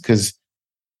things because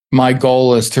my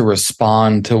goal is to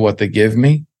respond to what they give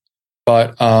me,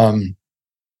 but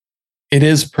it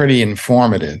is pretty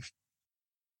informative.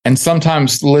 And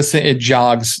sometimes it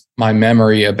jogs my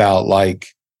memory about like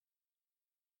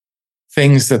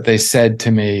things that they said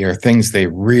to me or things they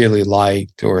really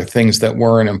liked or things that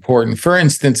weren't important. For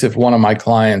instance, if one of my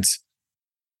clients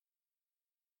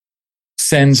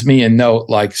sends me a note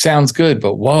like, sounds good,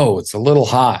 but whoa, it's a little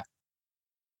hot.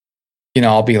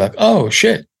 I'll be like, oh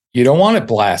shit, you don't want it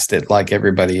blasted like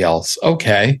everybody else.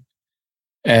 Okay.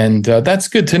 And that's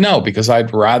good to know because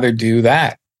I'd rather do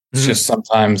that. It's just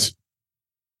sometimes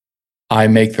I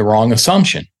make the wrong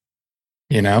assumption,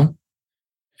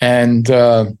 And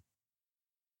other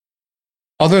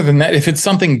than that, if it's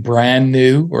something brand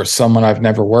new or someone I've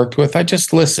never worked with, I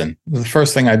just listen. The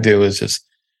first thing I do is just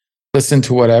listen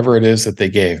to whatever it is that they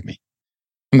gave me.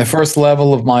 And the first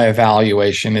level of my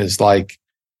evaluation is like,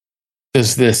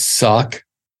 does this suck?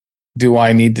 Do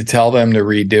I need to tell them to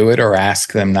redo it or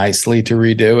ask them nicely to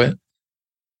redo it?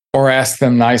 Or ask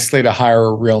them nicely to hire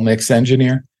a real mix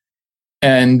engineer?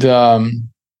 And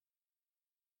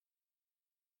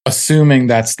assuming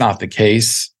that's not the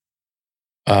case,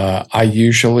 I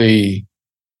usually,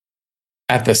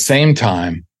 at the same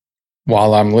time,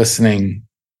 while I'm listening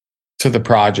to the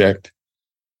project,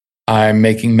 I'm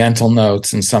making mental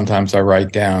notes and sometimes I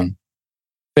write down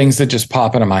things that just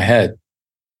pop into my head.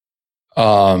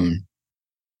 And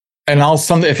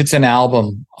if it's an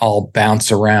album, I'll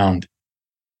bounce around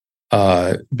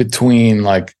between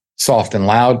like soft and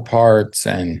loud parts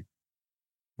and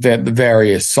the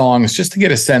various songs just to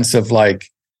get a sense of like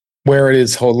where it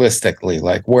is holistically,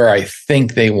 like where I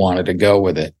think they wanted to go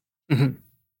with it. Mm-hmm.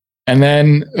 And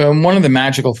then one of the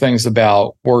magical things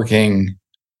about working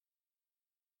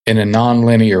in a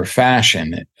nonlinear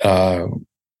fashion,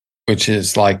 which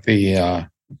is like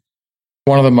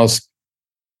one of the most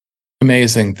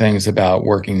amazing things about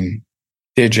working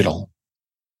digital,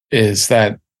 is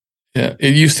that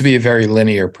it used to be a very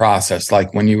linear process.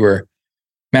 Like when you were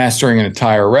mastering an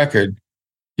entire record,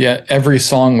 every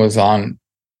song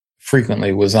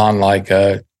frequently was on like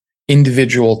a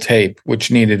individual tape,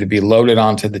 which needed to be loaded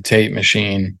onto the tape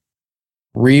machine,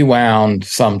 rewound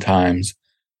sometimes,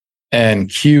 and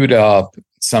queued up.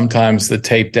 Sometimes the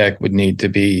tape deck would need to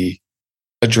be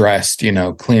addressed,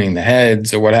 cleaning the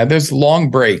heads or what have. There's long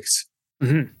breaks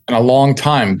and a long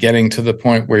time getting to the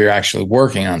point where you're actually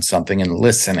working on something and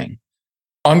listening.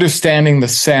 Understanding the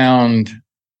sound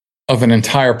of an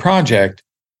entire project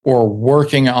or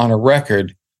working on a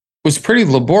record was pretty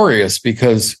laborious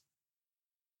because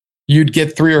you'd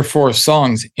get 3 or 4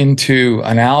 songs into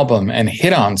an album and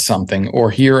hit on something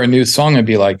or hear a new song and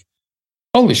be like,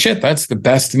 holy shit, that's the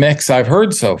best mix I've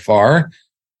heard so far.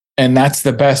 And that's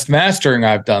the best mastering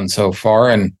I've done so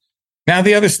far. And now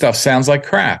the other stuff sounds like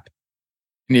crap.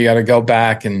 And you got to go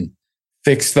back and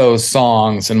fix those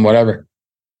songs and whatever.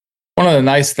 One of the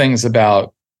nice things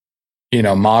about,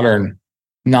 modern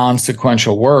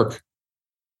non-sequential work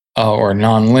or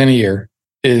non-linear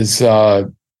is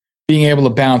being able to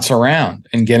bounce around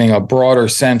and getting a broader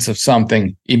sense of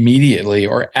something immediately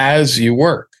or as you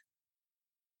work.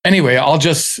 Anyway, I'll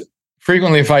just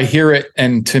frequently, if I hear it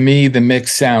and to me the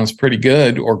mix sounds pretty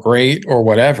good or great or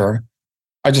whatever,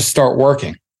 I just start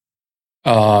working.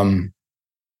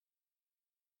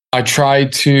 I try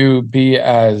to be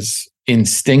as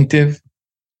instinctive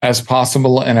as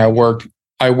possible, and I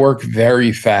work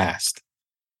very fast.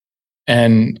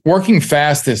 And working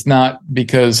fast is not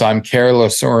because I'm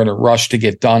careless or in a rush to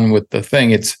get done with the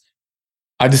thing.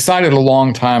 I decided a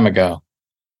long time ago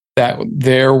that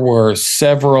there were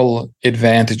several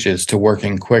advantages to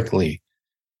working quickly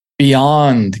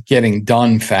beyond getting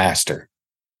done faster.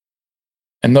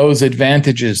 And those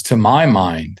advantages, to my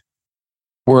mind,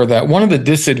 were that one of the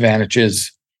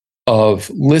disadvantages of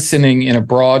listening in a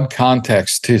broad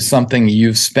context to something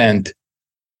you've spent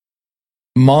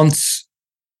months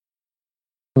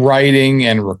writing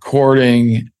and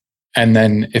recording, and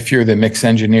then if you're the mix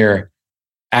engineer,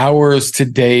 hours to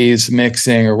days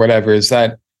mixing or whatever, is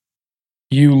that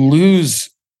you lose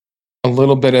a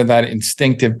little bit of that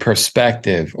instinctive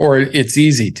perspective, or it's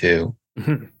easy to.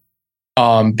 Mm-hmm.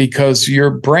 because your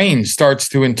brain starts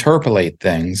to interpolate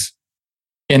things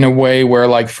in a way where,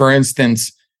 like, for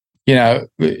instance,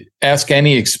 ask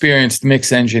any experienced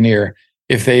mix engineer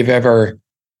if they've ever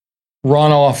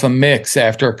run off a mix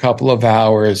after a couple of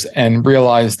hours and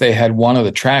realized they had one of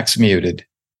the tracks muted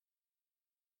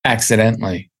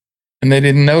accidentally and they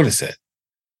didn't notice it.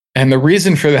 And the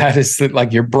reason for that is that,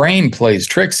 like, your brain plays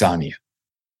tricks on you.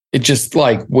 It just,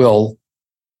 like, will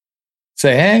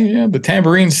say, hey, yeah, the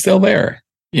tambourine's still there.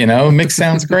 Mix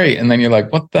sounds great. And then you're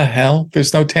like, what the hell?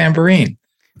 There's no tambourine.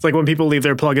 It's like when people leave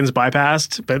their plugins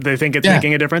bypassed, but they think it's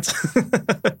making a difference.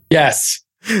 Yes.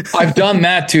 I've done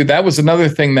that too. That was another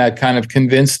thing that kind of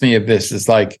convinced me of this, is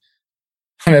like,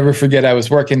 I'll never forget, I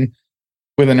was working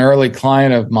with an early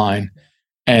client of mine,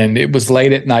 and it was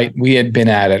late at night. We had been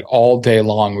at it all day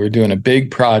long. We were doing a big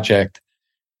project,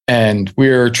 and we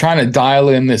were trying to dial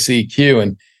in this EQ.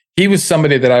 And he was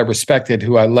somebody that I respected,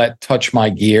 who I let touch my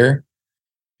gear,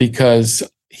 because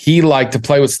he liked to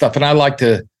play with stuff and I like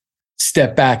to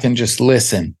step back and just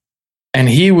listen. And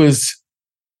he was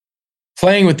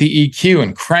playing with the EQ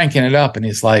and cranking it up. And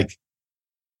he's like,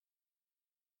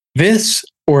 this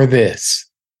or this,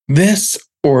 this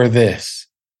or this.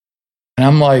 And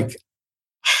I'm like,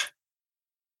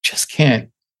 just can't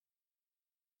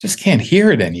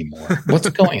hear it anymore. What's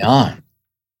going on?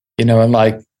 And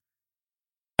like,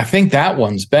 I think that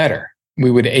one's better. We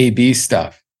would A/B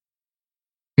stuff.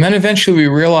 And then eventually we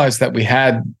realized that we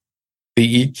had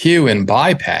the EQ in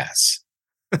bypass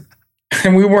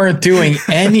and we weren't doing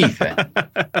anything.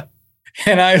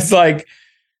 And I was like,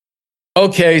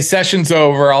 okay, session's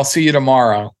over. I'll see you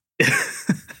tomorrow.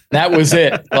 That was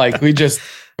it. Like, we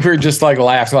were just like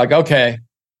laughing, like, okay.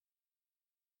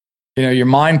 Your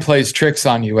mind plays tricks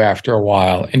on you after a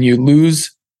while and you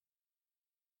lose.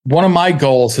 One of my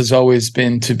goals has always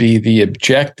been to be the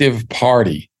objective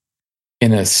party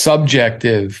in a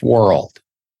subjective world.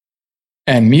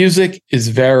 And music is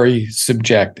very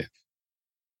subjective.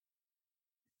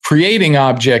 Creating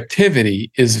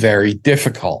objectivity is very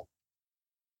difficult.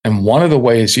 And one of the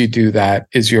ways you do that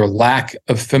is your lack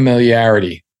of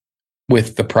familiarity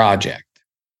with the project.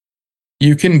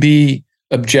 You can be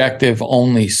objective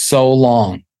only so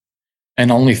long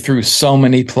and only through so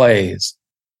many plays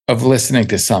of listening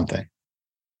to something.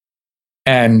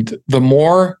 And the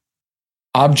more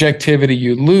objectivity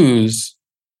you lose,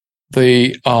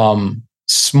 the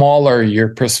smaller your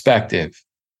perspective.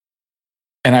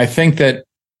 And I think that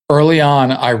early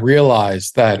on, I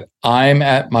realized that I'm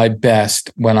at my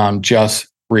best when I'm just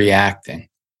reacting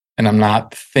and I'm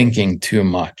not thinking too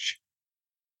much.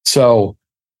 So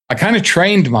I kind of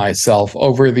trained myself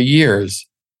over the years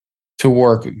to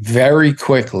work very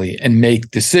quickly and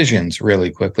make decisions really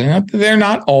quickly. Now, they're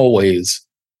not always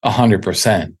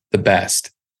 100% the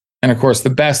best. And of course, the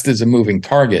best is a moving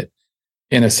target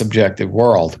in a subjective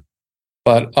world.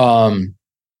 But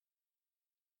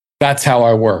that's how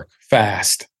I work,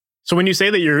 fast. So when you say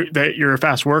that you're a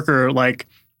fast worker, like,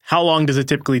 how long does it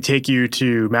typically take you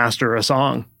to master a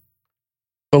song?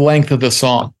 The length of the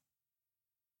song.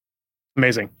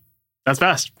 Amazing. That's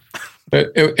fast.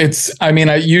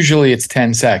 Usually it's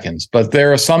 10 seconds, but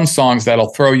there are some songs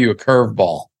that'll throw you a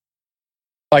curveball.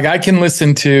 Like, I can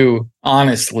listen to,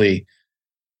 honestly,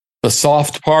 the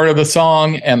soft part of the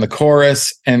song and the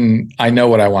chorus, and I know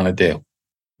what I want to do.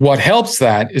 What helps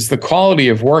that is the quality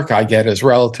of work I get is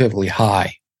relatively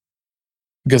high,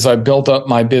 because I built up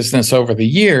my business over the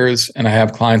years and I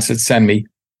have clients that send me.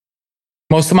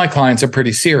 Most of my clients are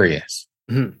pretty serious.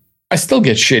 Mm-hmm. I still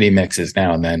get shitty mixes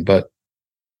now and then, but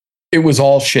it was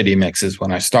all shitty mixes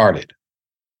when I started.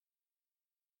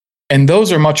 And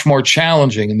those are much more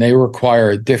challenging, and they require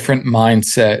a different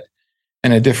mindset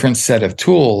and a different set of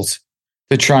tools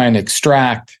to try and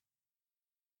extract,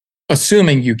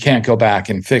 assuming you can't go back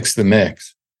and fix the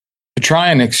mix, to try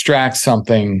and extract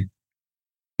something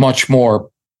much more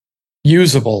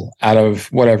usable out of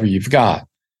whatever you've got.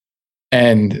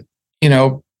 And,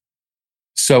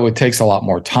 so it takes a lot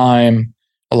more time,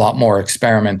 a lot more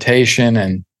experimentation,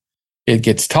 and it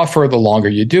gets tougher the longer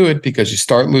you do it, because you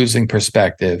start losing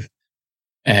perspective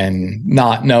and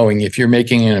not knowing if you're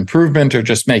making an improvement or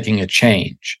just making a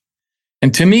change.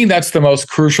 And to me, that's the most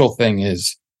crucial thing,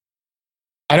 is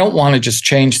I don't want to just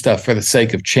change stuff for the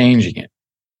sake of changing it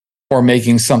or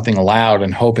making something loud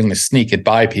and hoping to sneak it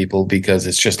by people because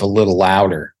it's just a little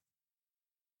louder.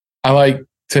 I like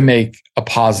to make a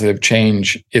positive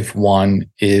change if one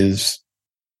is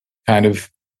kind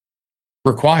of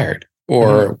required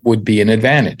or would be an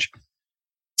advantage.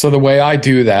 So the way I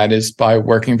do that is by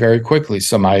working very quickly.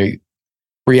 So my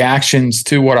reactions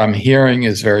to what I'm hearing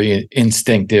is very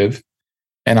instinctive,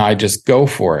 and I just go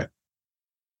for it.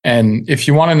 And if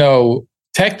you want to know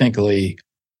technically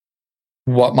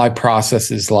what my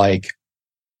process is like,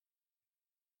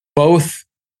 both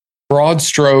broad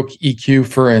stroke EQ,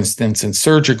 for instance, and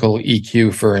surgical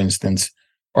EQ, for instance,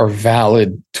 are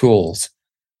valid tools.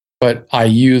 But I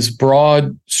use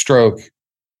broad stroke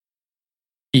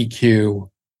EQ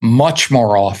much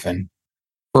more often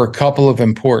for a couple of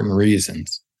important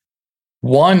reasons.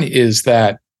 One is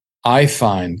that I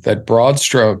find that broad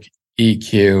stroke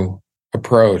EQ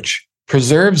approach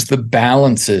preserves the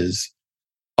balances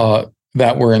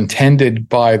that were intended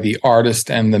by the artist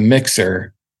and the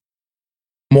mixer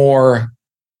more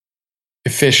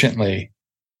efficiently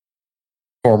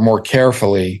or more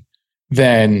carefully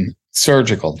than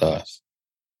surgical does.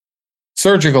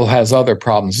 Surgical has other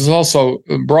problems. It's also,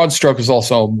 broad stroke is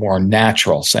also more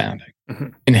natural sounding,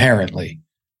 inherently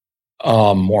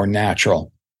more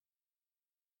natural.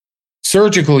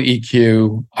 Surgical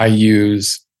EQ I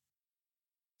use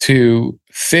to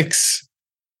fix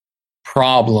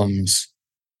problems,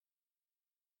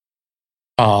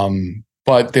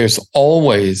 but there's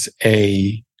always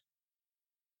a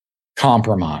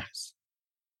compromise.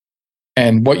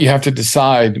 And what you have to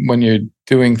decide when you're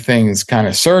doing things kind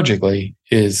of surgically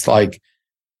is like,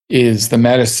 is the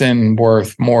medicine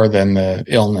worth more than the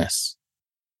illness?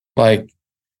 Like,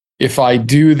 if I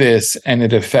do this and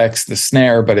it affects the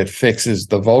snare, but it fixes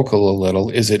the vocal a little,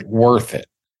 is it worth it?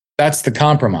 That's the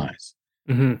compromise.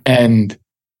 Mm-hmm. And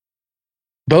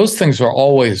those things are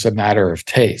always a matter of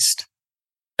taste.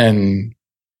 And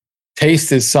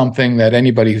taste is something that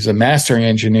anybody who's a mastering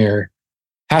engineer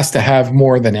has to have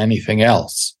more than anything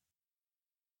else.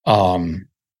 And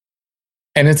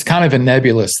it's kind of a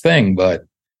nebulous thing, but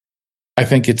I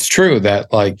think it's true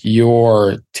that like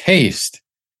your taste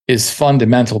is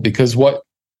fundamental, because what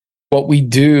we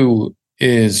do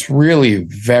is really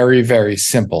very, very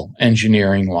simple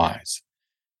engineering wise.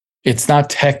 It's not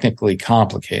technically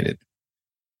complicated,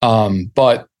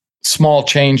 but small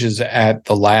changes at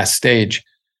the last stage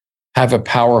have a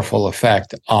powerful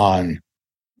effect on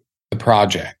the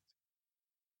project.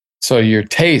 So your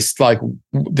taste, like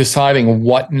deciding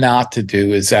what not to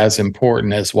do, is as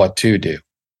important as what to do.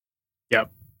 Yep,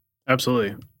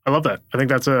 absolutely. I love that. I think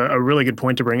that's a really good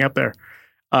point to bring up there.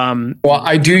 Well,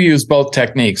 I do use both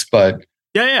techniques, but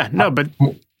but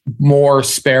more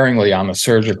sparingly on the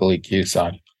surgical EQ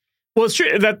side. Well, it's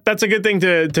true. That's a good thing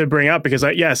to bring up, because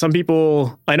I know some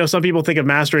people think of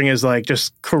mastering as like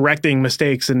just correcting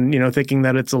mistakes and, thinking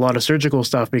that it's a lot of surgical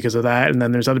stuff because of that. And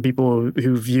then there's other people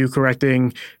who view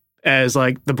correcting as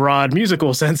like the broad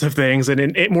musical sense of things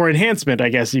and more enhancement, I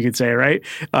guess you could say, right?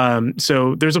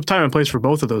 So there's a time and place for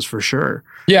both of those for sure.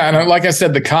 Yeah. And like I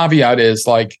said, the caveat is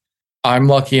like, I'm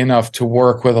lucky enough to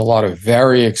work with a lot of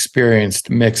very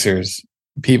experienced mixers,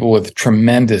 people with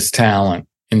tremendous talent,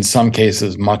 in some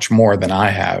cases much more than I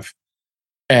have.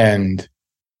 And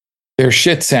their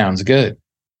shit sounds good.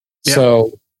 Yeah.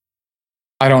 So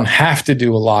I don't have to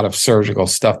do a lot of surgical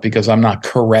stuff because I'm not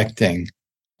correcting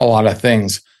a lot of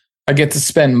things. I get to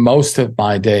spend most of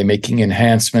my day making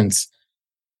enhancements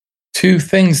to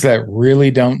things that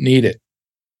really don't need it.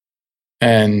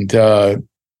 And,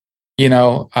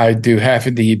 I do half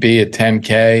a dB at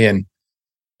 10K, and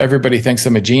everybody thinks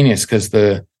I'm a genius because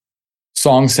the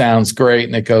song sounds great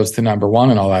and it goes to number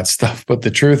one and all that stuff. But the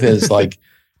truth is, like,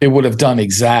 it would have done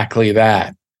exactly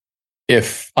that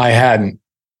if I hadn't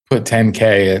put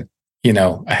 10K at,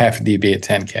 a half a dB at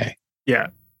 10K. Yeah.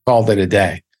 Called it a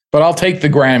day. But I'll take the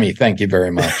Grammy. Thank you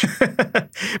very much.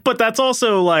 But that's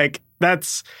also like, that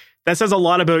says a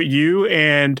lot about you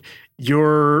and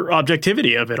your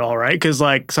objectivity of it all, right? Because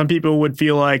like some people would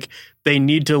feel like they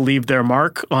need to leave their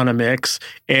mark on a mix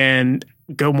and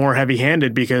go more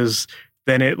heavy-handed because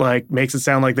then it like makes it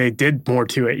sound like they did more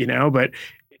to it, But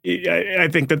I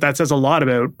think that says a lot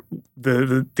about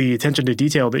the attention to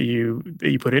detail that you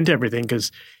put into everything.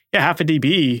 Because half a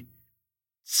dB,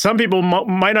 some people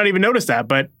might not even notice that,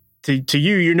 but to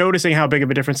you, you're noticing how big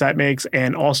of a difference that makes,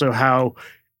 and also how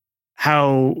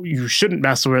you shouldn't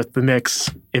mess with the mix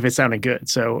if it sounded good.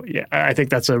 So yeah, I think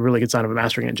that's a really good sign of a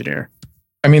mastering engineer.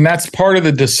 I mean, that's part of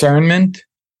the discernment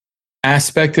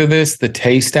aspect of this. The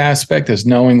taste aspect is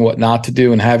knowing what not to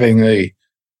do and having the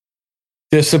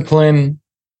discipline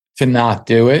to not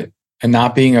do it, and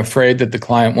not being afraid that the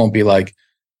client won't be like,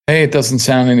 hey, it doesn't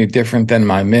sound any different than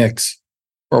my mix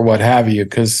or what have you.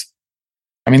 Because,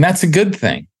 I mean, that's a good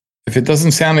thing. If it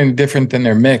doesn't sound any different than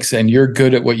their mix and you're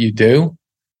good at what you do,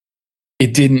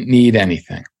 it didn't need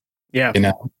anything. Yeah.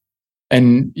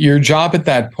 And your job at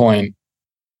that point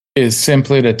is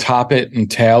simply to top it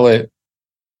and tail it,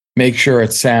 make sure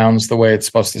it sounds the way it's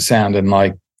supposed to sound, and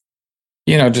like,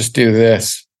 just do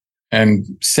this. and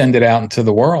send it out into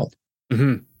the world.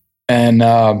 Mm-hmm. And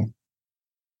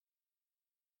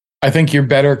I think your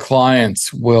better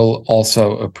clients will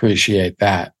also appreciate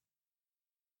that,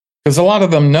 because a lot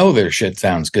of them know their shit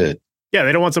sounds good. Yeah,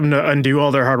 they don't want them to undo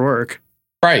all their hard work.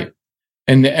 Right.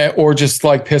 And or just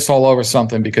like piss all over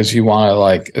something because you want to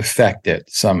like affect it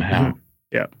somehow. Mm-hmm.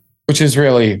 Yeah. Which is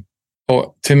really,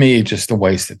 to me, just a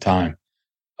waste of time.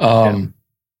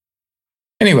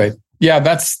 Anyway, yeah,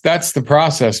 that's the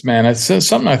process, man. It's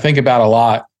something I think about a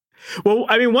lot. Well,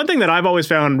 I mean, one thing that I've always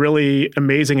found really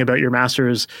amazing about your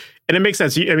masters, and it makes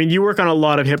sense. I mean, you work on a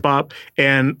lot of hip hop,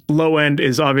 and low end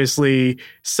is obviously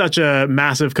such a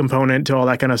massive component to all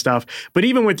that kind of stuff. But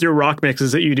even with your rock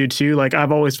mixes that you do too, like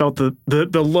I've always felt the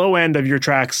low end of your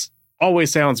tracks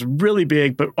always sounds really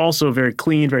big, but also very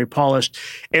clean, very polished.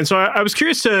 And so I was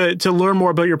curious to learn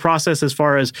more about your process as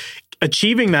far as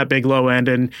achieving that big low end,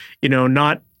 and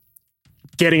not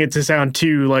getting it to sound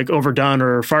too like overdone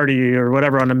or farty or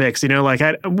whatever on a mix. Like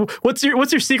what's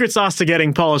your secret sauce to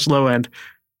getting polished low end?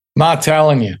 Not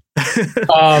telling you.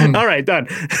 All right, done.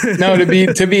 No,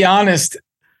 to be honest,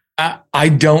 I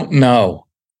don't know.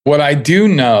 What I do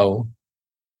know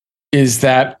is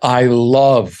that I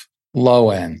love low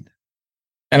end.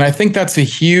 And I think that's a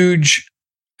huge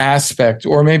aspect,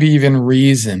 or maybe even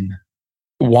reason,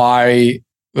 why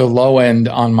the low end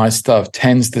on my stuff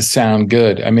tends to sound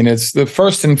good. I mean, it's the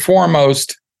first and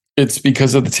foremost, it's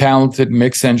because of the talented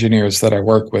mix engineers that I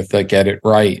work with that get it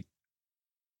right.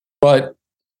 But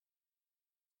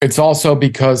it's also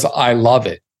because I love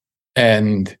it.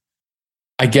 And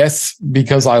I guess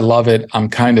because I love it, I'm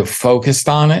kind of focused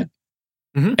on it.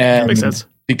 Mm-hmm. And that makes sense.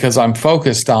 Because I'm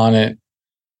focused on it,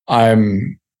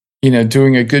 I'm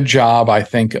doing a good job, I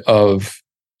think, of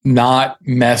not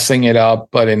messing it up,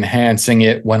 but enhancing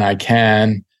it when I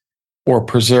can, or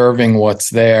preserving what's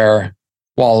there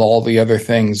while all the other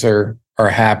things are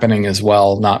happening as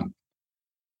well.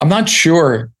 I'm not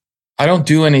sure. I don't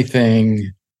do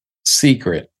anything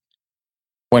secret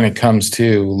when it comes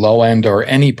to low end or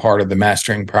any part of the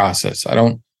mastering process. I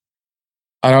don't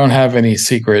have any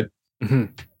secret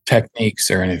techniques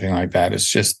or anything like that. It's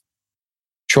just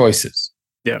choices.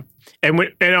 Yeah. And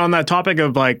on that topic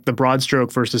of like the broad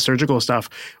stroke versus surgical stuff,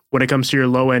 when it comes to your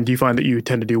low end, do you find that you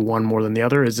tend to do one more than the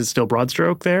other? Is it still broad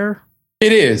stroke there?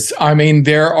 It is. I mean,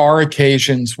 there are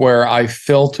occasions where I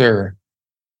filter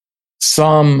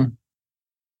some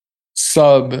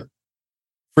sub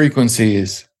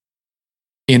frequencies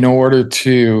in order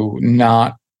to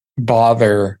not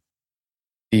bother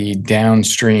the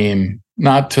downstream,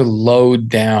 not to load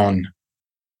down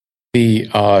the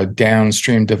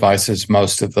downstream devices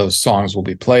most of those songs will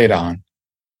be played on.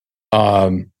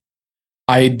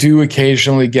 I do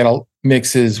occasionally get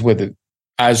mixes with,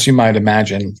 as you might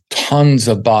imagine, tons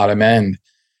of bottom end.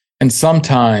 And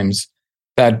sometimes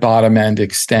that bottom end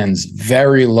extends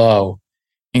very low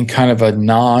in kind of a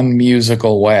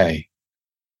non-musical way.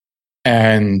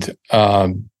 And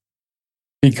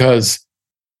because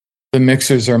the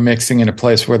mixers are mixing in a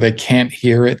place where they can't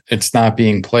hear it, it's not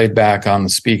being played back on the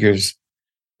speakers,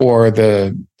 or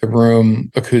the room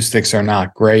acoustics are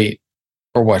not great,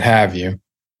 or what have you,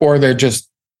 or they're just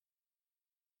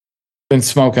been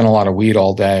smoking a lot of weed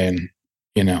all day, and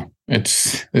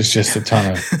it's just a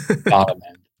ton of bottom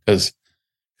end because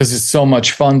it's so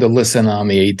much fun to listen on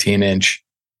the 18-inch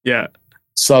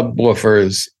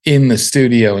subwoofers in the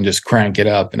studio and just crank it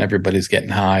up, and everybody's getting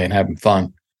high and having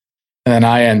fun. And then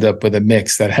I end up with a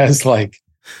mix that has like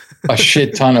a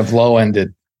shit ton of low end at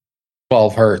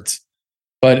 12 hertz.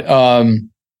 But I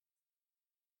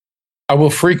will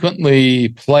frequently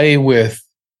play with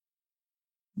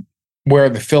where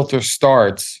the filter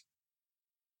starts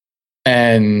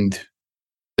and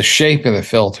the shape of the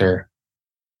filter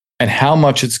and how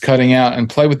much it's cutting out, and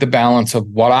play with the balance of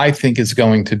what I think is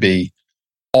going to be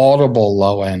audible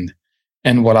low end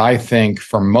and what I think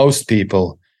for most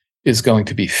people is going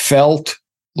to be felt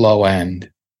low end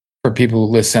for people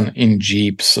who listen in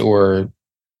Jeeps or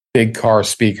big car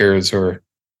speakers or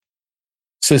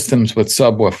systems with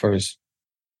subwoofers,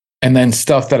 and then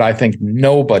stuff that I think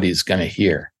nobody's going to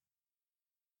hear.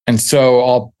 And so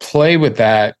I'll play with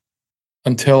that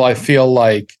until I feel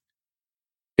like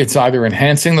it's either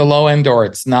enhancing the low end or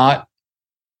it's not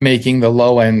making the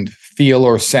low end feel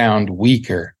or sound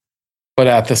weaker, but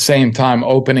at the same time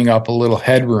opening up a little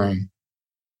headroom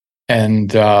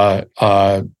and not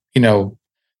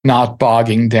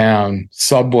bogging down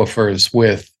subwoofers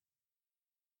with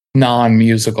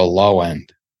non-musical low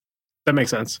end. That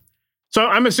makes sense. So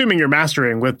I'm assuming you're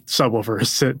mastering with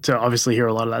subwoofers to obviously hear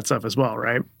a lot of that stuff as well,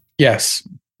 right? Yes.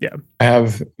 Yeah. I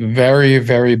have very,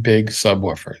 very big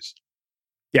subwoofers.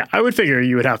 Yeah, I would figure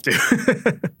you would have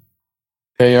to.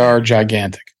 They are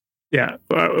gigantic. Yeah.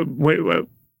 Wait,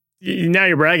 now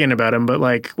you're bragging about them, but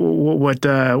like, what?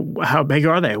 How big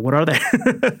are they? What are they?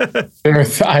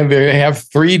 They have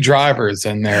 3 drivers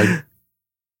and they're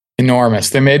enormous.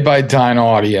 They're made by Dyne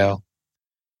Audio,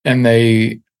 and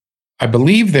I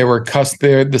believe they were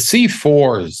custom. The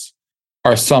C4s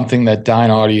are something that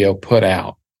Dyne Audio put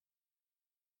out,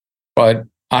 but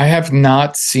I have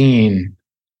not seen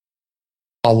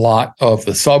a lot of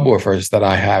the subwoofers that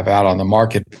I have out on the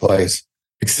marketplace,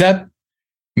 except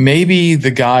maybe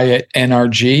the guy at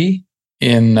NRG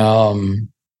in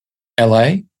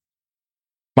LA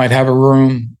might have a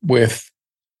room with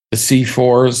the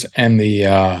C4s and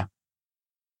the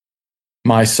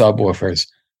my subwoofers.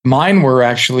 Mine were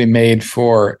actually made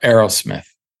for Aerosmith.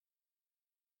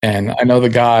 And I know the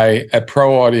guy at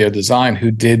Pro Audio Design who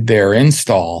did their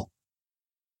install.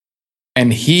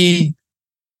 And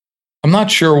I'm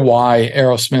not sure why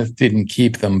Aerosmith didn't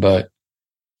keep them, but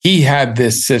he had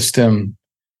this system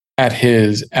at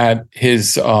his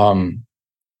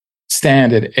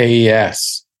stand at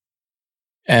AES.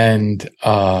 And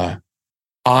I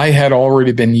had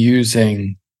already been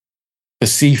using the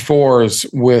C4s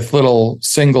with little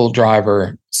single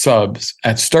driver subs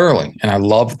at Sterling, and I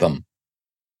loved them.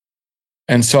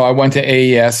 And so I went to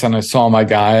AES and I saw my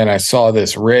guy and I saw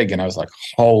this rig and I was like,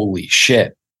 holy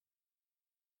shit.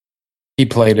 He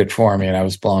played it for me and I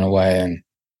was blown away. And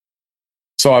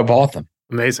so I bought them.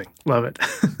 Amazing. Love it.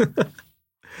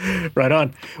 Right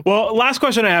on. Well, last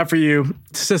question I have for you,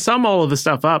 to sum all of this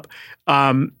stuff up,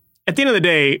 at the end of the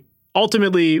day,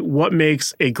 ultimately, what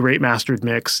makes a great mastered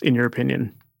mix, in your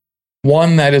opinion?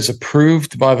 One that is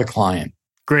approved by the client.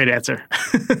 Great answer.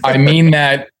 I mean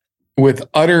that with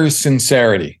utter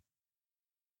sincerity,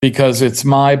 because it's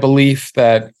my belief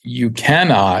that you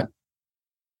cannot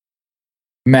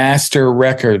master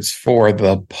records for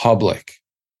the public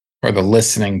or the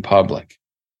listening public.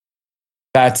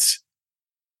 That's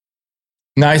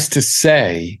nice to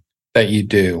say that you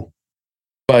do,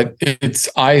 but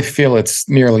I feel it's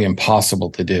nearly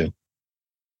impossible to do.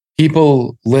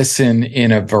 People listen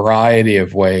in a variety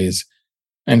of ways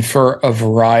and for a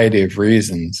variety of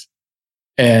reasons.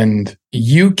 And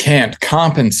you can't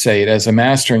compensate as a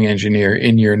mastering engineer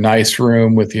in your nice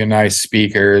room with your nice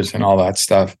speakers and all that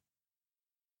stuff.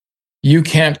 You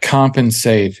can't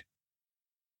compensate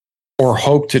or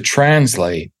hope to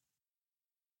translate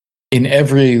in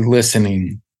every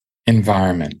listening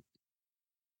environment.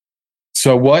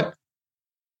 So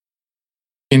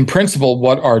in principle,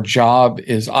 what our job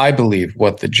is, I believe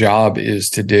what the job is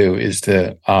to do is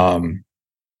to,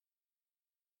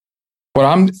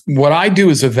 what I do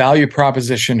is a value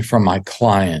proposition from my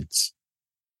clients.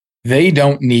 They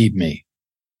don't need me.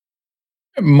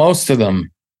 Most of them,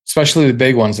 especially the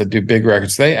big ones that do big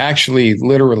records, they actually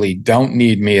literally don't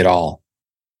need me at all.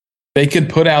 They could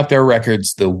put out their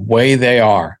records the way they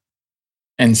are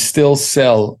and still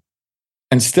sell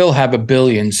and still have 1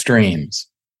 billion streams,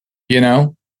 you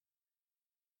know?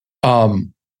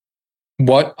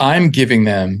 What I'm giving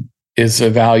them is a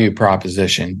value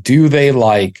proposition. Do they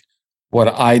like what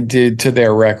I did to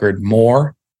their record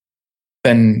more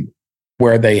than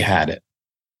where they had it?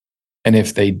 And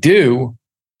if they do,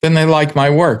 then they like my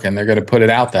work and they're going to put it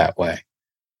out that way.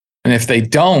 And if they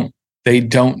don't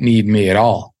need me at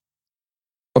all.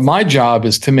 But my job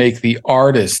is to make the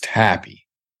artist happy.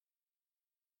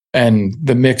 And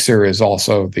the mixer is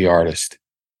also the artist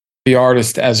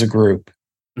as a group.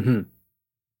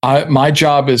 Mm-hmm. My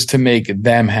job is to make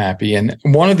them happy. And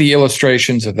one of the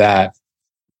illustrations of that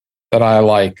I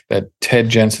like, that Ted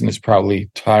Jensen is probably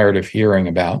tired of hearing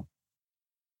about,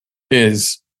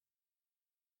 is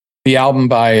the album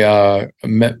by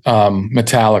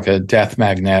Metallica, Death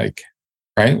Magnetic,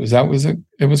 right?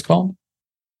 It was called?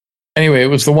 Anyway, it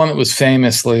was the one that was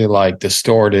famously like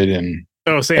distorted and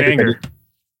Saint Anger.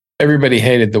 Everybody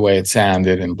hated the way it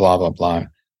sounded and blah, blah, blah.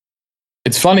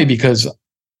 It's funny because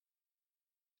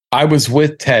I was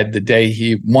with Ted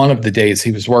one of the days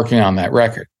he was working on that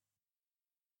record.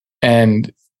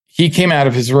 And he came out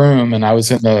of his room and I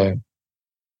was in the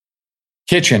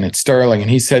kitchen at Sterling and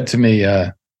he said to me,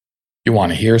 you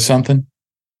want to hear something?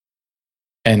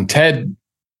 And Ted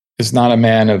is not a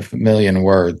man of a million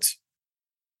words.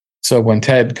 So when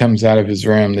Ted comes out of his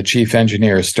room, the chief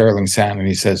engineer of Sterling Sound, and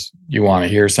he says, you want to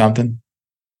hear something?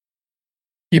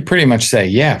 You pretty much say,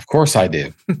 yeah, of course I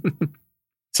do.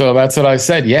 So that's what I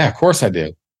said. Yeah, of course I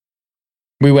do.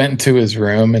 We went into his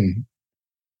room and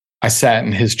I sat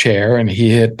in his chair and he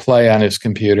hit play on his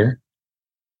computer.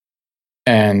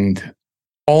 And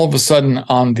all of a sudden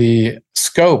on the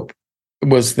scope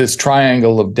was this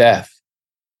triangle of death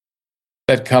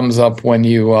that comes up when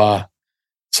you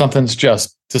something's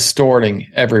just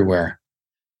distorting everywhere.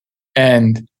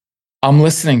 And I'm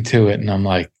listening to it and I'm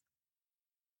like,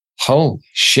 holy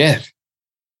shit.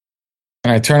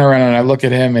 And I turn around and I look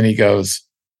at him and he goes,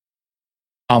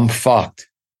 I'm fucked.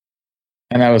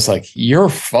 And I was like, you're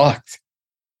fucked.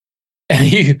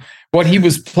 And what he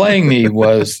was playing me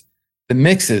was the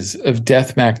mixes of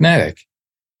Death Magnetic,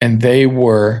 and they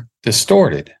were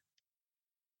distorted.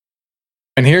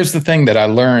 And here's the thing that I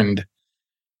learned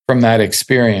from that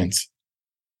experience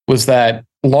was that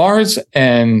Lars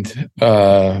and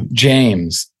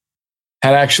James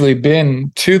had actually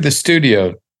been to the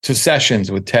studio to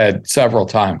sessions with Ted several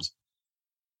times.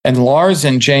 And Lars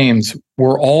and James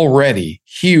were already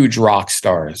huge rock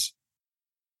stars.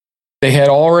 They had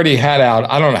already had out,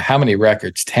 I don't know how many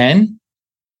records, 10?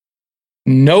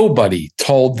 Nobody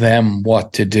told them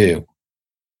what to do.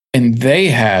 And they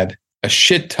had a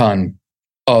shit ton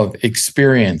of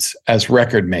experience as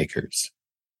record makers.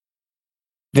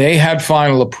 They had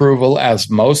final approval, as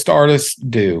most artists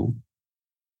do.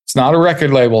 It's not a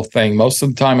record label thing. Most of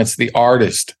the time, it's the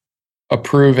artist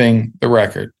approving the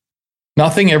record.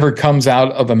 Nothing ever comes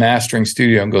out of a mastering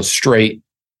studio and goes straight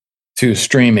to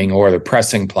streaming or the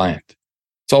pressing plant.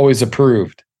 It's always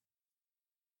approved.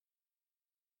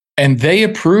 And they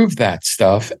approved that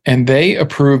stuff, and they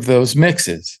approved those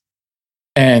mixes.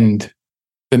 And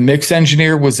the mix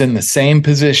engineer was in the same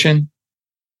position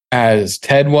as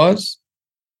Ted was.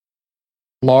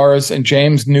 Lars and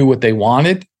James knew what they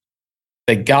wanted.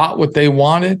 They got what they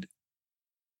wanted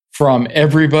from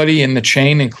everybody in the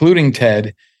chain, including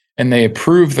Ted, and they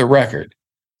approved the record.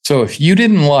 So if you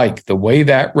didn't like the way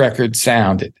that record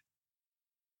sounded,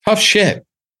 tough shit.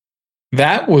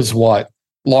 That was what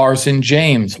Lars and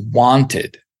James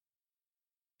wanted.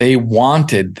 They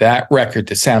wanted that record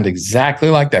to sound exactly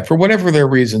like that for whatever their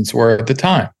reasons were at the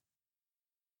time.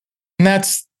 And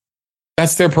that's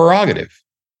their prerogative.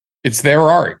 It's their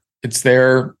art. It's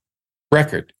their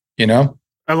record, you know?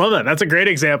 I love that. That's a great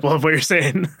example of what you're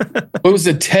saying. It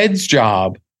was Ted's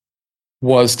job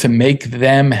was to make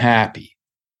them happy.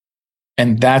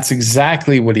 And that's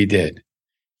exactly what he did.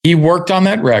 He worked on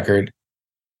that record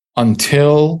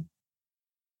until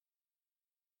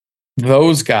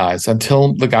those guys,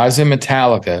 until the guys in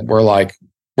Metallica were like,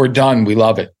 we're done. We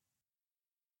love it.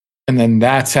 And then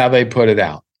that's how they put it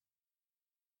out.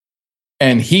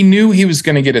 And he knew he was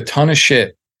going to get a ton of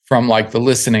shit from like the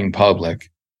listening public.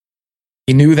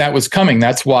 He knew that was coming.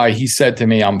 That's why he said to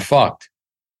me, I'm fucked.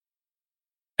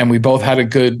 And we both had a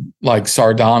good, like,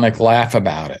 sardonic laugh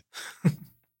about it.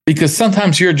 Because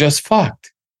sometimes you're just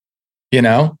fucked, you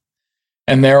know?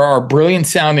 And there are brilliant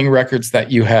sounding records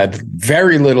that you had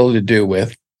very little to do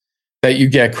with that you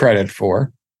get credit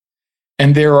for.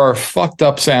 And there are fucked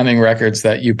up sounding records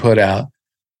that you put out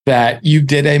that you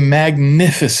did a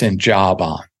magnificent job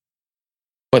on,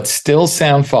 but still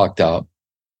sound fucked up.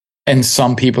 And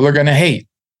some people are going to hate.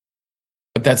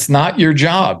 But that's not your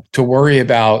job to worry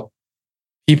about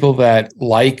people that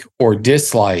like or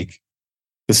dislike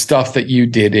the stuff that you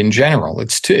did in general.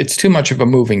 It's too much of a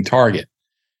moving target.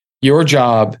 Your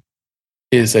job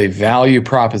is a value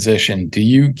proposition. Do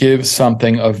you give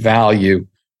something of value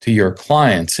to your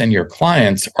clients? And your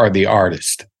clients are the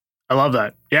artist. I love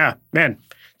that. Yeah, man.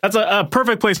 That's a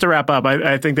perfect place to wrap up.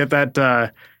 I think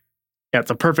that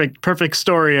it's a perfect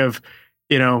story of,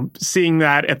 you know, seeing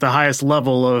that at the highest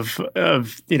level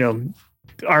of you know,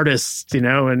 artists, you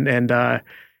know, and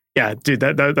yeah, dude,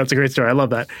 that's a great story. I love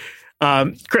that.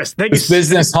 Chris, thank you. This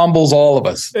business humbles all of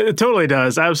us. It totally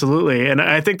does. Absolutely. And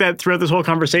I think that throughout this whole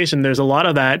conversation, there's a lot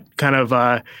of that kind of,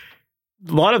 a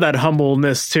lot of that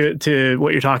humbleness to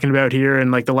what you're talking about here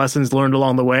and like the lessons learned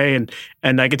along the way.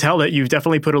 And I could tell that you've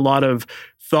definitely put a lot of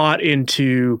thought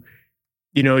into,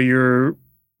 you know, your,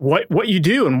 what you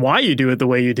do and why you do it the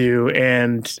way you do.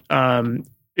 And,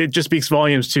 it just speaks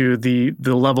volumes to the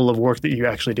level of work that you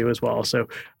actually do as well. So,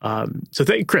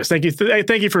 Chris, thank you.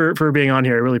 Thank you for being on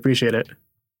here. I really appreciate it.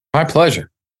 My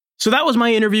pleasure. So that was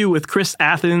my interview with Chris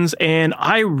Athens, and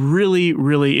I really,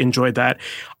 really enjoyed that.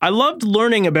 I loved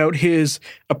learning about his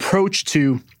approach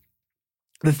to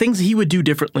the things he would do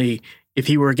differently if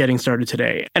he were getting started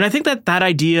today. And I think that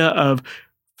idea of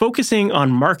focusing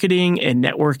on marketing and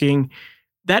networking,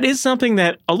 that is something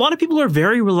that a lot of people are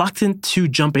very reluctant to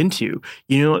jump into.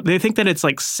 You know, they think that it's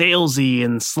like salesy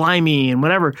and slimy and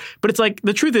whatever. But it's like,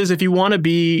 the truth is, if you want to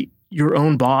be your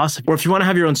own boss, or if you want to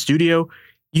have your own studio,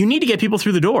 you need to get people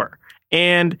through the door.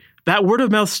 And that word of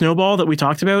mouth snowball that we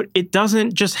talked about, it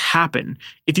doesn't just happen.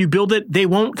 If you build it, they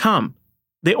won't come.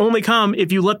 they only come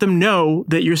if you let them know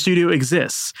that your studio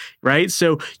exists, right?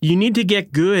 So you need to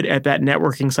get good at that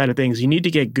networking side of things. You need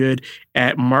to get good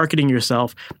at marketing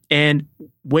yourself. And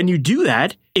when you do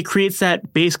that, it creates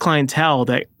that base clientele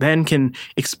that then can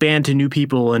expand to new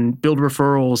people and build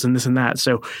referrals and this and that.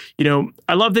 So,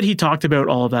 I love that he talked about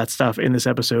all of that stuff in this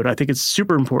episode. I think it's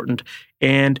super important.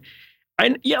 And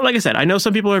like I said, I know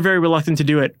some people are very reluctant to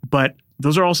do it, but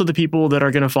those are also the people that are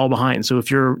going to fall behind. So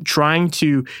if you're trying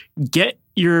to get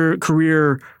your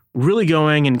career really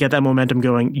going and get that momentum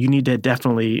going, you need to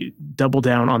definitely double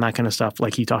down on that kind of stuff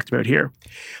like he talked about here.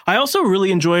 I also really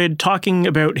enjoyed talking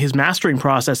about his mastering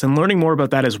process and learning more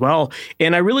about that as well.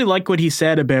 And I really like what he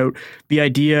said about the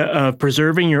idea of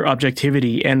preserving your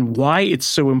objectivity and why it's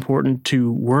so important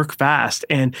to work fast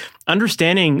and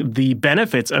understanding the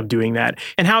benefits of doing that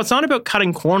and how it's not about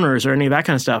cutting corners or any of that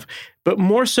kind of stuff, but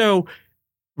more so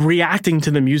reacting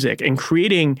to the music and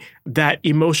creating that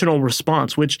emotional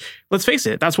response, which, let's face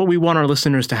it, that's what we want our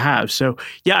listeners to have. So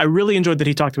yeah, I really enjoyed that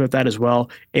he talked about that as well.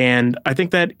 And I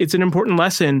think that it's an important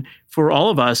lesson for all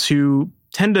of us who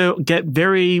tend to get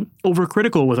very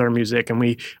overcritical with our music and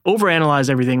we overanalyze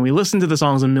everything. We listen to the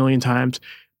songs a million times,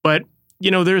 but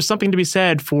there's something to be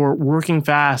said for working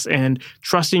fast and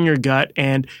trusting your gut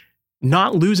and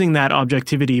not losing that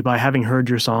objectivity by having heard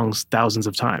your songs thousands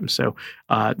of times. So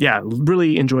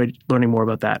really enjoyed learning more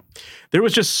about that. There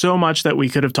was just so much that we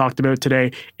could have talked about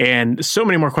today and so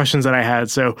many more questions that I had.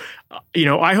 So,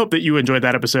 I hope that you enjoyed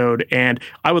that episode and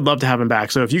I would love to have him back.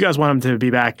 So if you guys want him to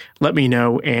be back, let me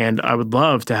know. And I would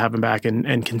love to have him back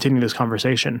and continue this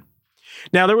conversation.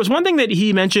 Now, there was one thing that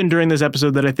he mentioned during this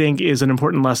episode that I think is an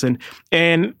important lesson.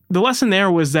 And the lesson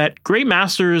there was that great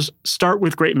masters start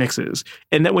with great mixes.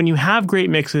 And that when you have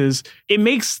great mixes, it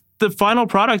makes the final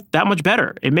product that much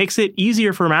better. It makes it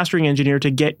easier for a mastering engineer to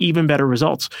get even better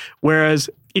results. Whereas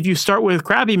if you start with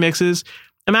crappy mixes,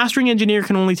 a mastering engineer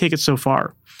can only take it so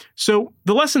far. So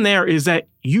the lesson there is that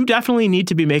you definitely need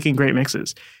to be making great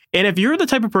mixes. And if you're the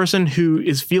type of person who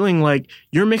is feeling like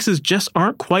your mixes just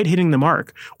aren't quite hitting the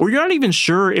mark, or you're not even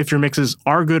sure if your mixes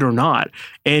are good or not,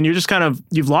 and you're just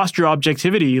you've lost your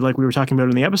objectivity like we were talking about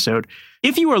in the episode,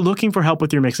 if you are looking for help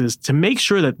with your mixes to make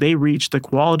sure that they reach the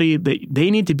quality that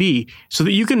they need to be so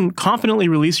that you can confidently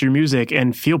release your music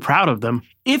and feel proud of them,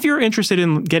 if you're interested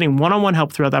in getting one-on-one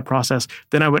help throughout that process,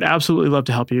 then I would absolutely love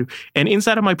to help you. And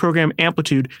inside of my program,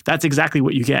 Amplitude, that's exactly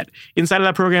what you get. Inside of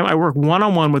that program, I work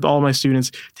one-on-one with all of my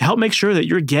students to help make sure that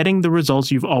you're getting the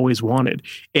results you've always wanted.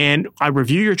 And I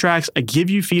review your tracks, I give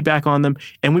you feedback on them,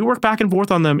 and we work back and forth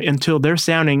on them until they're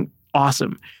sounding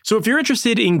awesome. So if you're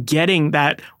interested in getting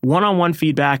that one-on-one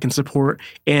feedback and support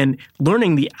and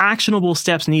learning the actionable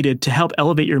steps needed to help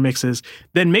elevate your mixes,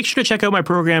 then make sure to check out my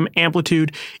program,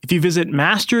 Amplitude. If you visit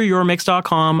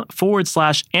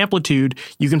masteryourmix.com/amplitude,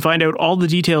 you can find out all the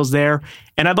details there.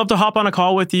 And I'd love to hop on a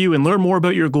call with you and learn more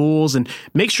about your goals and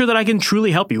make sure that I can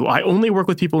truly help you. I only work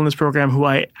with people in this program who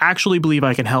I actually believe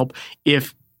I can help.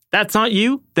 If that's not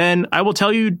you, then I will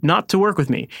tell you not to work with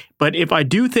me. But if I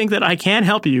do think that I can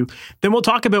help you, then we'll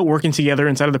talk about working together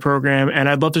inside of the program. And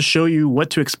I'd love to show you what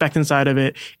to expect inside of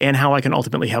it and how I can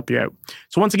ultimately help you out.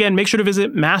 So once again, make sure to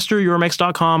visit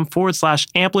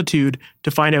masteryourmix.com/amplitude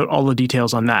to find out all the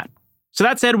details on that. So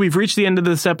that said, we've reached the end of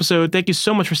this episode. Thank you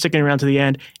so much for sticking around to the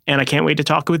end. And I can't wait to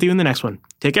talk with you in the next one.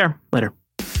 Take care. Later.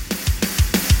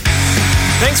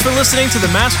 Thanks for listening to the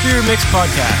Master Your Mix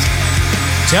podcast.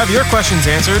 To have your questions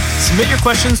answered, submit your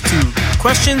questions to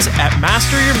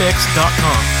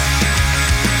questions@masteryourmix.com.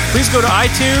 Please go to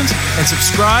iTunes and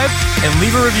subscribe and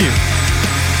leave a review.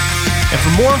 And for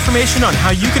more information on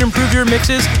how you can improve your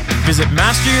mixes, visit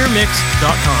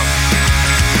masteryourmix.com.